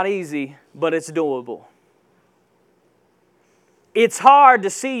is not easy, but it's doable. It's hard to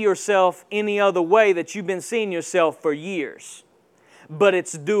see yourself any other way that you've been seeing yourself for years. But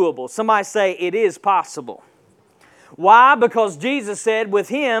it's doable. Somebody say it is possible. Why? Because Jesus said with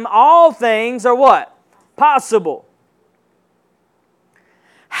Him all things are what? Possible.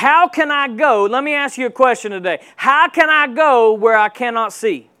 How can I go? Let me ask you a question today. How can I go where I cannot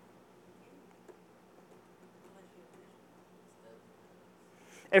see?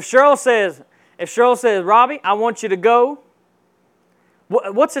 If Cheryl says, Robbie, I want you to go.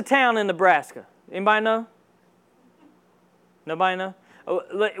 What's a town in Nebraska? Anybody know? Nobody know?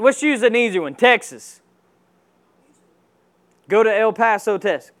 Let's use an easy one. Texas. Go to El Paso,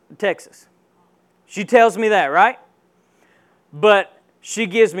 Texas. She tells me that, right? But she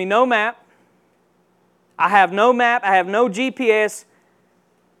gives me no map. I have no map. I have no GPS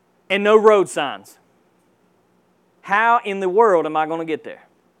and no road signs. How in the world am I going to get there?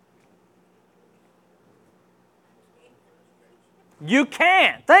 You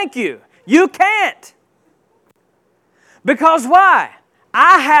can't. Thank you. You can't. Because why?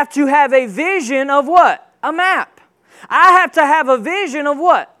 I have to have a vision of what? A map. I have to have a vision of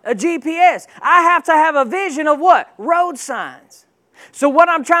what? A GPS. I have to have a vision of what? Road signs. So what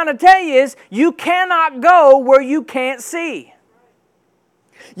I'm trying to tell you is you cannot go where you can't see.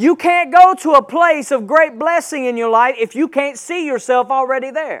 You can't go to a place of great blessing in your life if you can't see yourself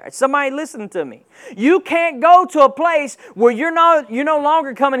already there. Somebody listen to me. You can't go to a place where you're no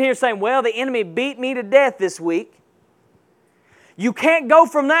longer coming here saying, well, the enemy beat me to death this week. You can't go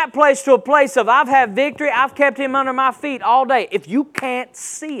from that place to a place of I've had victory, I've kept him under my feet all day, if you can't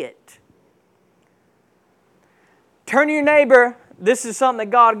see it. Turn to your neighbor, this is something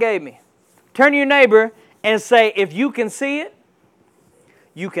that God gave me. Turn to your neighbor and say, if you can see it,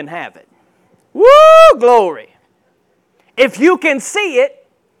 you can have it. Woo, glory. If you can see it,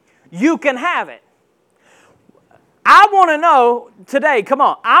 you can have it. I want to know today, come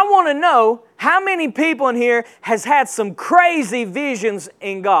on, I want to know how many people in here has had some crazy visions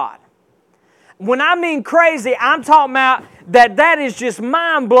in God. When I mean crazy, I'm talking about that is just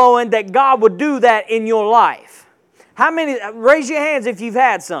mind-blowing that God would do that in your life. How many, raise your hands if you've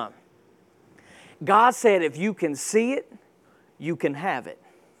had some. God said if you can see it, you can have it.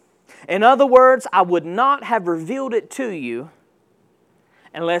 In other words, I would not have revealed it to you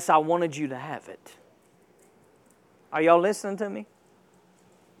unless I wanted you to have it. Are y'all listening to me?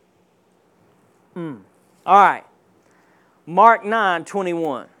 All right. Mark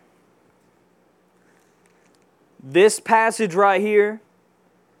 9:21. This passage right here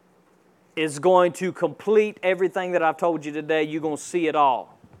is going to complete everything that I've told you today. You're going to see it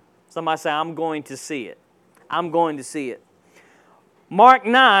all. Somebody say, I'm going to see it. I'm going to see it. Mark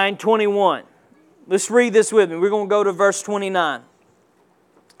 9:21. Let's read this with me. We're going to go to verse 29.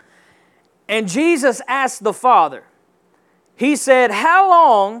 And Jesus asked the Father, He said, how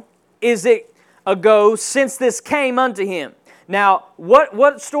long is it ago since this came unto him? Now,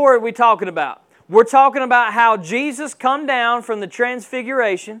 what story are we talking about? We're talking about how Jesus come down from the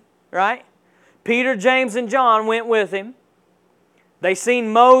transfiguration, right? Peter, James, and John went with him. They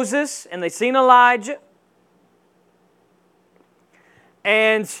seen Moses and they seen Elijah.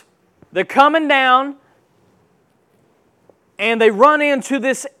 And they're coming down and they run into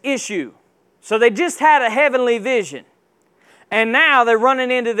this issue. So they just had a heavenly vision, and now they're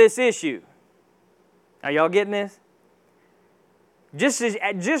running into this issue. Are y'all getting this?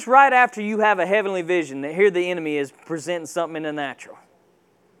 Just right after you have a heavenly vision, that here the enemy is presenting something in the natural.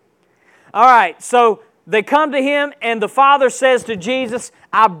 All right, so they come to him, and the Father says to Jesus,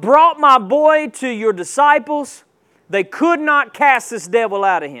 I brought my boy to your disciples. They could not cast this devil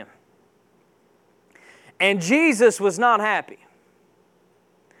out of him. And Jesus was not happy.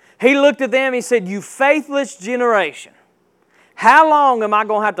 He looked at them, he said, you faithless generation, how long am I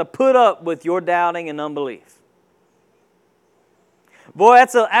going to have to put up with your doubting and unbelief? Boy,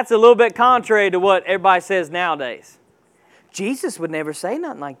 that's a little bit contrary to what everybody says nowadays. Jesus would never say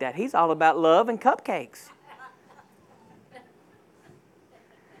nothing like that. He's all about love and cupcakes.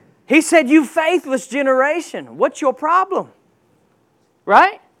 He said, you faithless generation, what's your problem?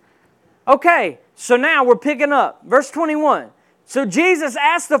 Right? Okay, so now we're picking up. Verse 21. So Jesus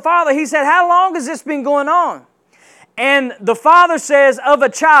asked the Father, he said, how long has this been going on? And the Father says, of a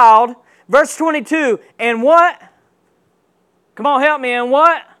child, verse 22, and what? Come on, help me, and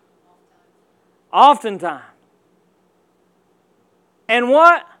what? Oftentimes. And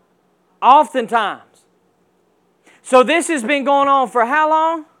what? Oftentimes. So this has been going on for how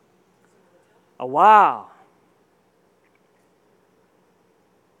long? A while.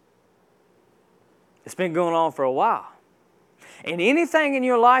 It's been going on for a while. And anything in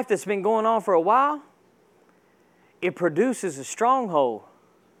your life that's been going on for a while, it produces a stronghold.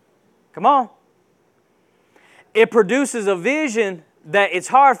 Come on. It produces a vision that it's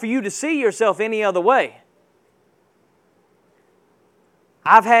hard for you to see yourself any other way.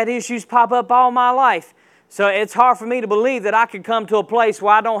 I've had issues pop up all my life, so it's hard for me to believe that I could come to a place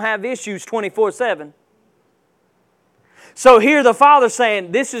where I don't have issues 24/7. So here the Father's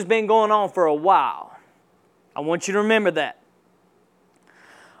saying, this has been going on for a while. I want you to remember that.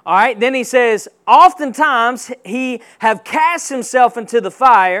 All right, then he says, oftentimes he have cast himself into the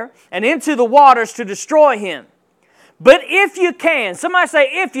fire and into the waters to destroy him. But if you can, somebody say,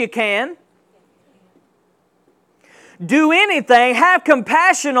 if you can, do anything, have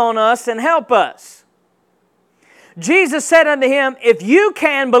compassion on us and help us. Jesus said unto him, if you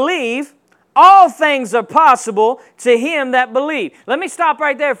can believe, all things are possible to him that believe. Let me stop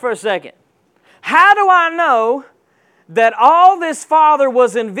right there for a second. How do I know that all this Father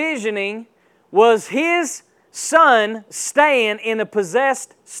was envisioning was his Son staying in a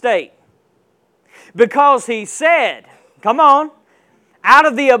possessed state? Because he said, come on, out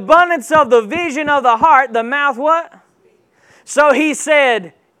of the abundance of the vision of the heart, the mouth what? So he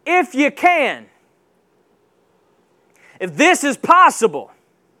said, if you can, if this is possible,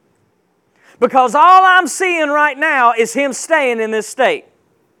 because all I'm seeing right now is him staying in this state.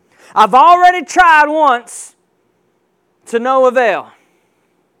 I've already tried once to no avail.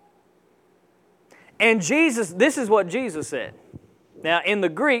 And Jesus, this is what Jesus said. Now in the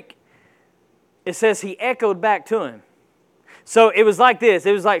Greek, it says he echoed back to him. So it was like this.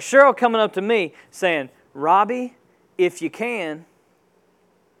 It was like Cheryl coming up to me saying, Robbie, if you can,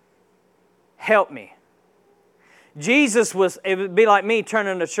 help me. Jesus was, it would be like me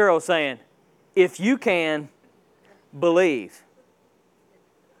turning to Cheryl saying, if you can, believe.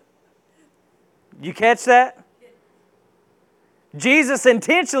 You catch that? Jesus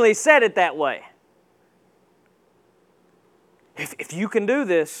intentionally said it that way. If you can do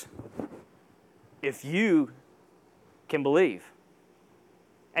this, if you can believe.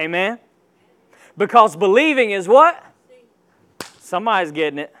 Amen? Because believing is what? Somebody's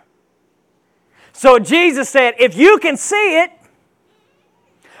getting it. So Jesus said, if you can see it,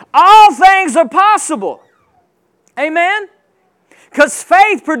 all things are possible. Amen? Because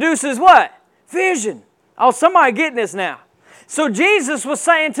faith produces what? Vision. Oh, somebody getting this now. So Jesus was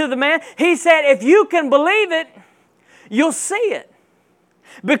saying to the man, he said, if you can believe it, you'll see it.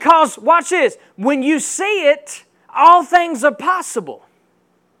 Because, watch this, when you see it, all things are possible.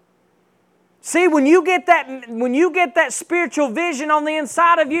 See, when you get that spiritual vision on the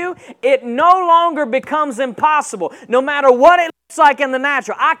inside of you, it no longer becomes impossible. No matter what it looks like in the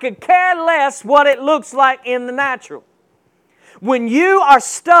natural. I could care less what it looks like in the natural. When you are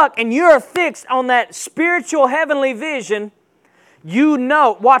stuck and you're fixed on that spiritual heavenly vision, you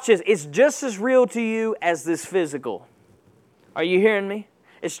know, watch this, it's just as real to you as this physical. Are you hearing me?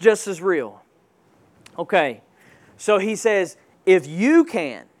 It's just as real. Okay, so he says, if you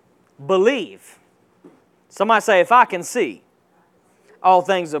can believe, somebody say, if I can see, all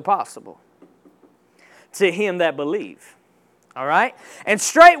things are possible to him that believe. All right? And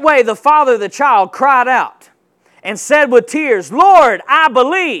straightway the father of the child cried out and said with tears, Lord, I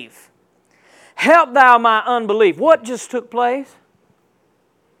believe. help thou my unbelief. What just took place?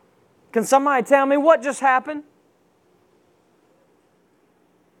 Can somebody tell me what just happened?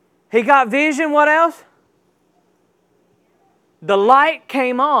 He got vision, what else? The light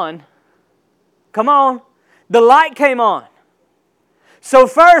came on. Come on. The light came on. So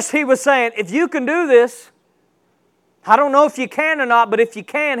first he was saying, if you can do this, I don't know if you can or not, but if you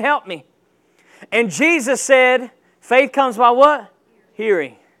can, help me. And Jesus said, faith comes by what?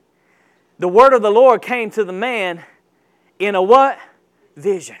 Hearing. The word of the Lord came to the man in a what?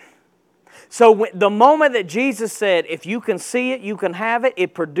 Vision. So the moment that Jesus said, if you can see it, you can have it,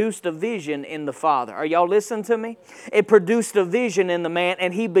 it produced a vision in the father. Are y'all listening to me? It produced a vision in the man,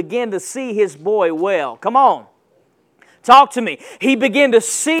 and he began to see his boy well. Come on. Talk to me. He began to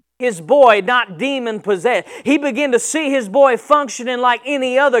see his boy not demon-possessed. He began to see his boy functioning like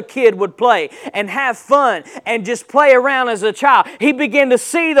any other kid would play and have fun and just play around as a child. He began to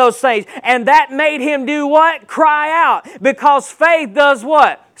see those things, and that made him do what? Cry out. Because faith does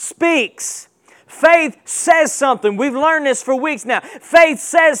what? Speaks. Faith says something. We've learned this for weeks now. Faith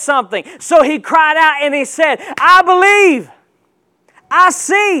says something. So he cried out and he said, I believe. I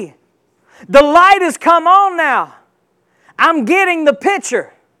see. The light has come on now. I'm getting the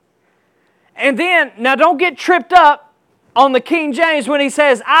picture. And then, now don't get tripped up on the King James when he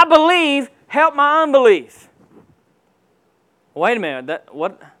says, I believe, help my unbelief. Wait a minute, that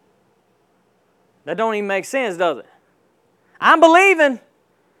don't even make sense, does it? I'm believing,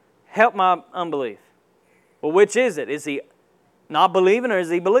 help my unbelief. Well, which is it? Is he not believing or is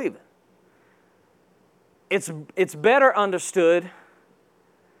he believing? It's better understood,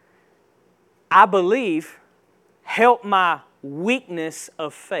 I believe, help my weakness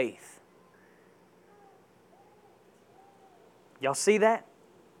of faith. Y'all see that?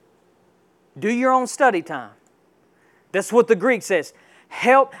 Do your own study time. That's what the Greek says.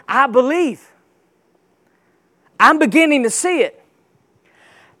 Help, I believe. I'm beginning to see it.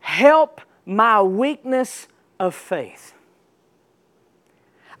 Help my weakness of faith.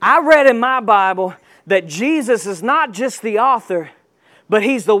 I read in my Bible that Jesus is not just the author, but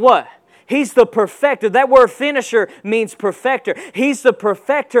He's the what? He's the perfecter. That word finisher means perfecter. He's the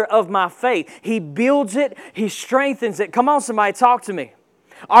perfecter of my faith. He builds it. He strengthens it. Come on, somebody, talk to me.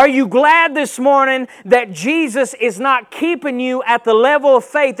 Are you glad this morning that Jesus is not keeping you at the level of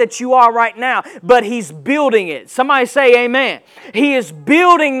faith that you are right now, but He's building it? Somebody say amen. He is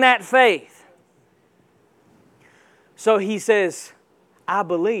building that faith. So He says, I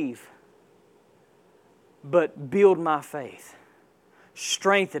believe, but build my faith.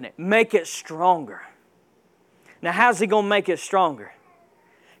 Strengthen it. Make it stronger. Now, how's He going to make it stronger?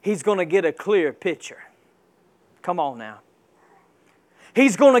 He's going to get a clear picture. Come on now.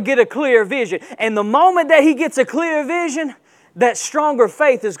 He's going to get a clear vision. And the moment that he gets a clear vision, that stronger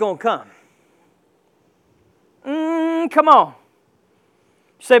faith is going to come. Come on.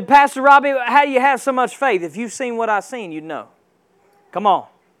 You say, Pastor Robbie, how do you have so much faith? If you've seen what I've seen, you'd know. Come on.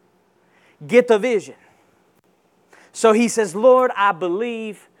 Get the vision. So he says, Lord, I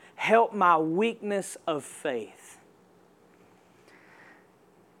believe, help my weakness of faith.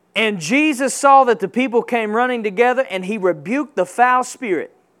 And Jesus saw that the people came running together, and He rebuked the foul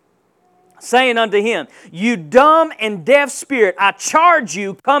spirit, saying unto him, You dumb and deaf spirit, I charge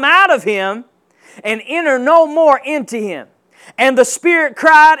you, come out of him, and enter no more into him. And the spirit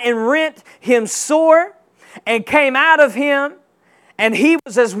cried and rent him sore, and came out of him, and he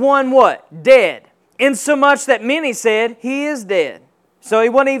was as one what? Dead. Insomuch that many said, He is dead. So he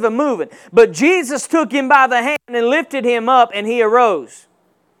wasn't even moving. But Jesus took him by the hand and lifted him up, and he arose.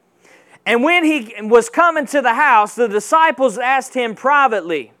 And when he was coming to the house, the disciples asked him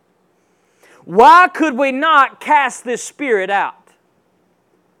privately, Why could we not cast this spirit out?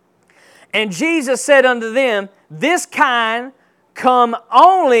 And Jesus said unto them, This kind come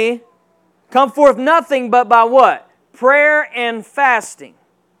forth nothing but by what? Prayer and fasting.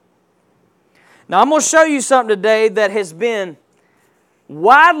 Now I'm going to show you something today that has been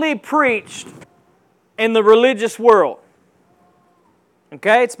widely preached in the religious world.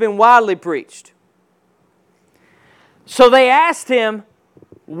 Okay, it's been widely preached. So they asked him,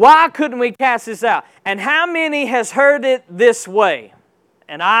 why couldn't we cast this out? And how many has heard it this way?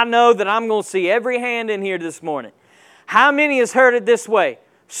 And I know that I'm going to see every hand in here this morning. How many has heard it this way?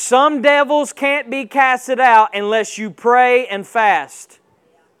 Some devils can't be casted out unless you pray and fast.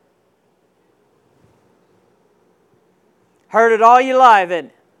 Heard it all your life, isn't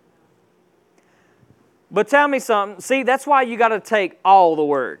it? But tell me something. See, that's why you got to take all the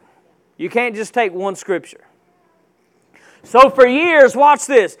Word. You can't just take one Scripture. So for years, watch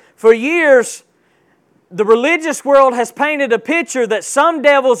this. For years, The religious world has painted a picture that some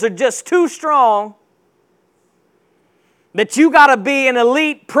devils are just too strong, that you got to be an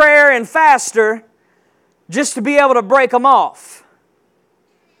elite prayer and faster just to be able to break them off.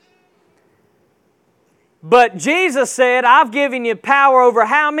 But Jesus said, I've given you power over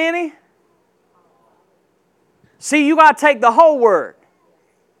how many? See, you got to take the whole word.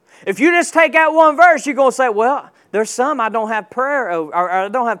 If you just take out one verse, you're going to say, well, there's some I don't have prayer over, or I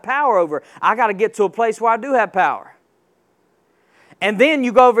don't have power over. I got to get to a place where I do have power. And then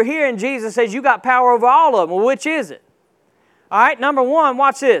you go over here and Jesus says you got power over all of them. Well, which is it? All right, number one,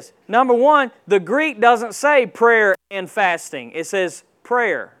 watch this. Number one, the Greek doesn't say prayer and fasting. It says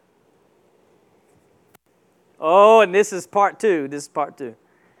prayer. Oh, and this is part two. This is part two.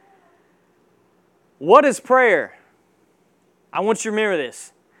 What is prayer? I want you to remember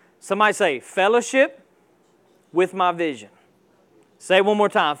this. Somebody say, fellowship with my vision. Say it one more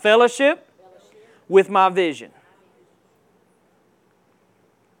time. Fellowship with my vision.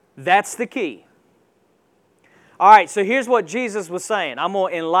 That's the key. All right, so here's what Jesus was saying. I'm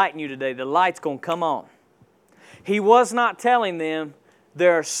going to enlighten you today. The light's going to come on. He was not telling them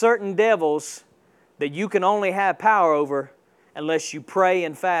there are certain devils that you can only have power over unless you pray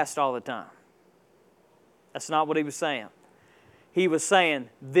and fast all the time. That's not what he was saying. He was saying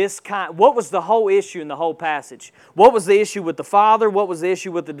what was the whole issue in the whole passage? What was the issue with the Father? What was the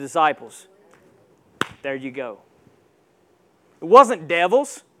issue with the disciples? There you go. It wasn't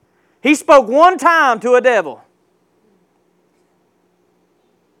devils. He spoke one time to a devil.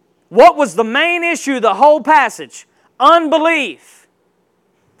 What was the main issue of the whole passage? Unbelief.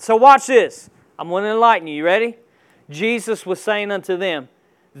 So watch this. I'm going to enlighten you. You ready? Jesus was saying unto them,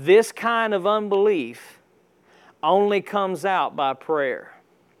 this kind of unbelief only comes out by prayer.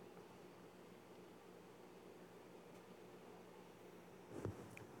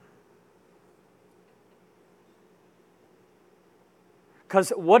 Because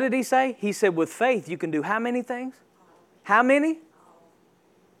what did he say? He said with faith you can do how many things? How many?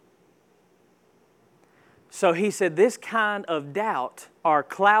 So he said this kind of doubt or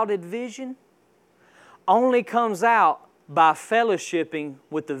clouded vision only comes out by fellowshipping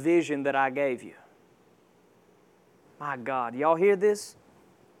with the vision that I gave you. My God, y'all hear this?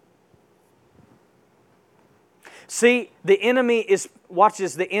 See, the enemy is, watch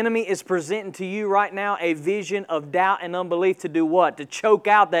this, the enemy is presenting to you right now a vision of doubt and unbelief to do what? To choke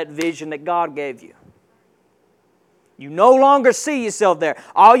out that vision that God gave you. You no longer see yourself there.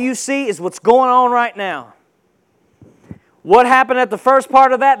 All you see is what's going on right now. What happened at the first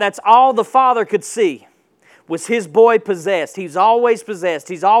part of that? That's all the Father could see. Was his boy possessed. He's always possessed.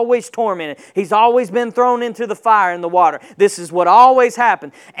 He's always tormented. He's always been thrown into the fire and the water. This is what always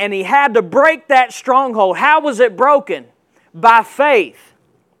happened. And he had to break that stronghold. How was it broken? By faith.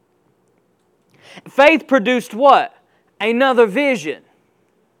 Faith produced what? Another vision.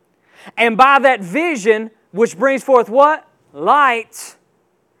 And by that vision, which brings forth what? Light.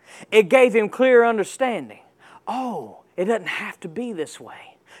 It gave him clear understanding. Oh, it doesn't have to be this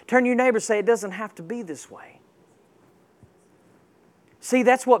way. Turn to your neighbor and say, it doesn't have to be this way. See,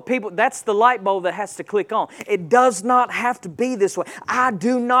 that's the light bulb that has to click on. It does not have to be this way. I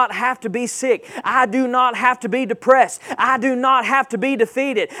do not have to be sick. I do not have to be depressed. I do not have to be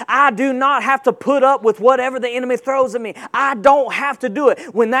defeated. I do not have to put up with whatever the enemy throws at me. I don't have to do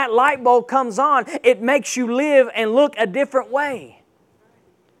it. When that light bulb comes on, it makes you live and look a different way.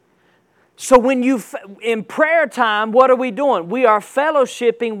 So when in prayer time, what are we doing? We are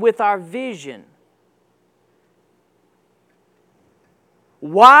fellowshipping with our vision.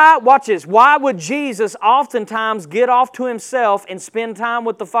 Why? Watch this. Why would Jesus oftentimes get off to himself and spend time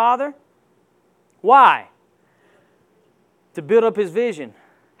with the Father? Why? To build up his vision.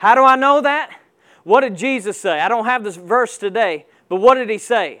 How do I know that? What did Jesus say? I don't have this verse today, but what did he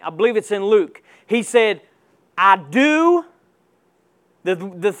say? I believe it's in Luke. He said, I do,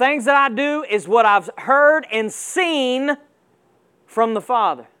 the things that I do is what I've heard and seen from the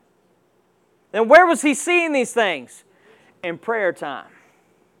Father. Then where was he seeing these things? In prayer time.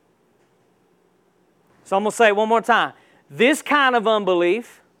 So I'm going to say it one more time. This kind of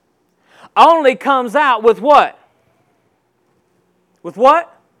unbelief only comes out with what? With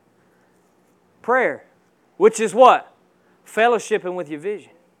what? Prayer. Which is what? Fellowshipping with your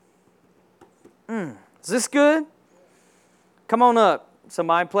vision. Is this good? Come on up.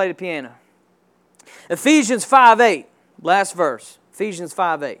 Somebody play the piano. Ephesians 5:8. Last verse. Ephesians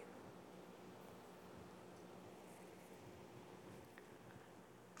 5:8.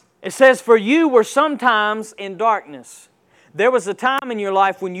 It says, for you were sometimes in darkness. There was a time in your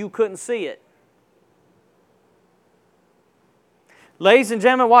life when you couldn't see it. Ladies and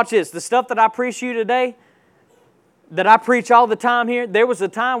gentlemen, watch this. The stuff that I preach to you today, that I preach all the time here, there was a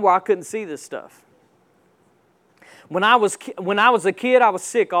time where I couldn't see this stuff. When I was a kid, I was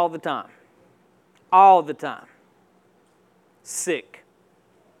sick all the time. All the time. Sick.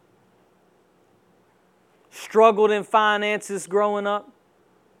 Struggled in finances growing up.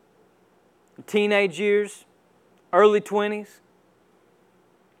 Teenage years. Early 20s.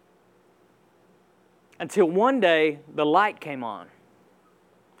 Until one day, the light came on.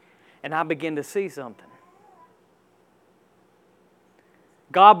 And I began to see something.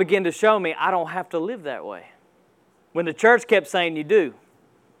 God began to show me I don't have to live that way. When the church kept saying you do.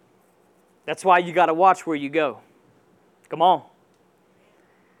 That's why you got to watch where you go. Come on.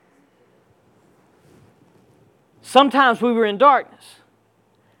 Sometimes we were in darkness.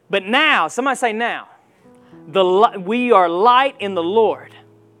 But now, somebody say now. We are light in the Lord.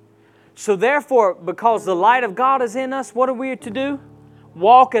 So therefore, because the light of God is in us, what are we to do?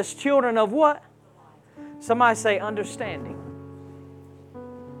 Walk as children of what? Somebody say understanding.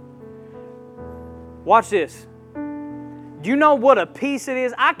 Watch this. Do you know what a peace it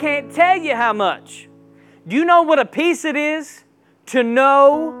is? I can't tell you how much. Do you know what a peace it is to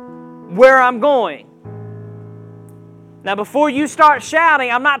know where I'm going? Now before you start shouting,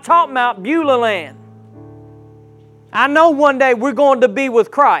 I'm not talking about Beulah land. I know one day we're going to be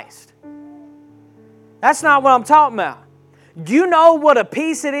with Christ. That's not what I'm talking about. Do you know what a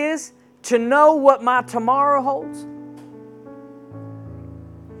peace it is to know what my tomorrow holds?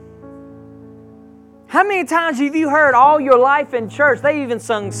 How many times have you heard all your life in church? They even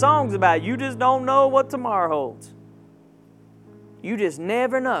sung songs about it. You just don't know what tomorrow holds. You just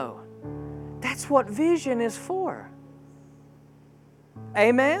never know. That's what vision is for.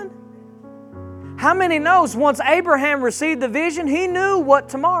 Amen? How many knows once Abraham received the vision, he knew what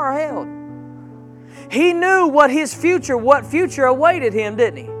tomorrow held. He knew what future awaited him,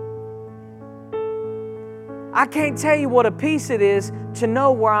 didn't he? I can't tell you what a peace it is to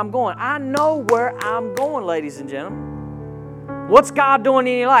know where I'm going. I know where I'm going, ladies and gentlemen. What's God doing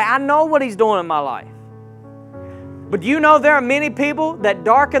in your life? I know what He's doing in my life. But do you know there are many people that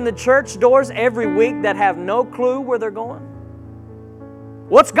darken the church doors every week that have no clue where they're going?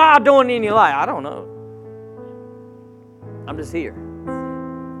 What's God doing in your life? I don't know. I'm just here.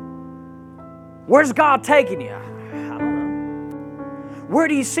 Where's God taking you? I don't know. Where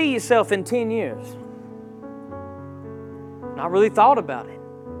do you see yourself in 10 years? I really thought about it.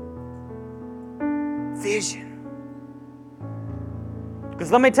 Vision.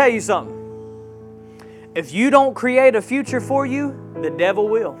 Because let me tell you something. If you don't create a future for you, the devil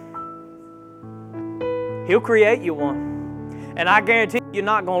will. He'll create you one. And I guarantee you're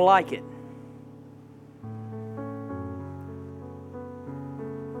not going to like it.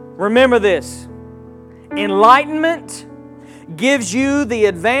 Remember this. Enlightenment gives you the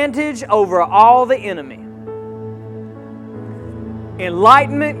advantage over all the enemy.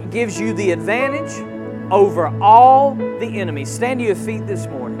 Enlightenment gives you the advantage over all the enemy. Stand to your feet this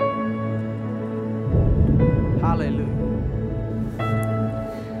morning. Hallelujah.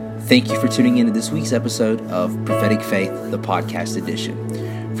 Thank you for tuning in to this week's episode of Prophetic Faith, the podcast edition.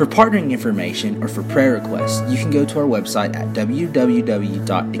 For partnering information or for prayer requests, you can go to our website at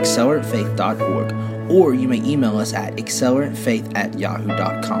www.acceleratefaith.org, or you may email us at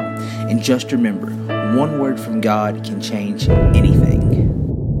acceleratefaith@yahoo.com. And just remember, one word from God can change anything.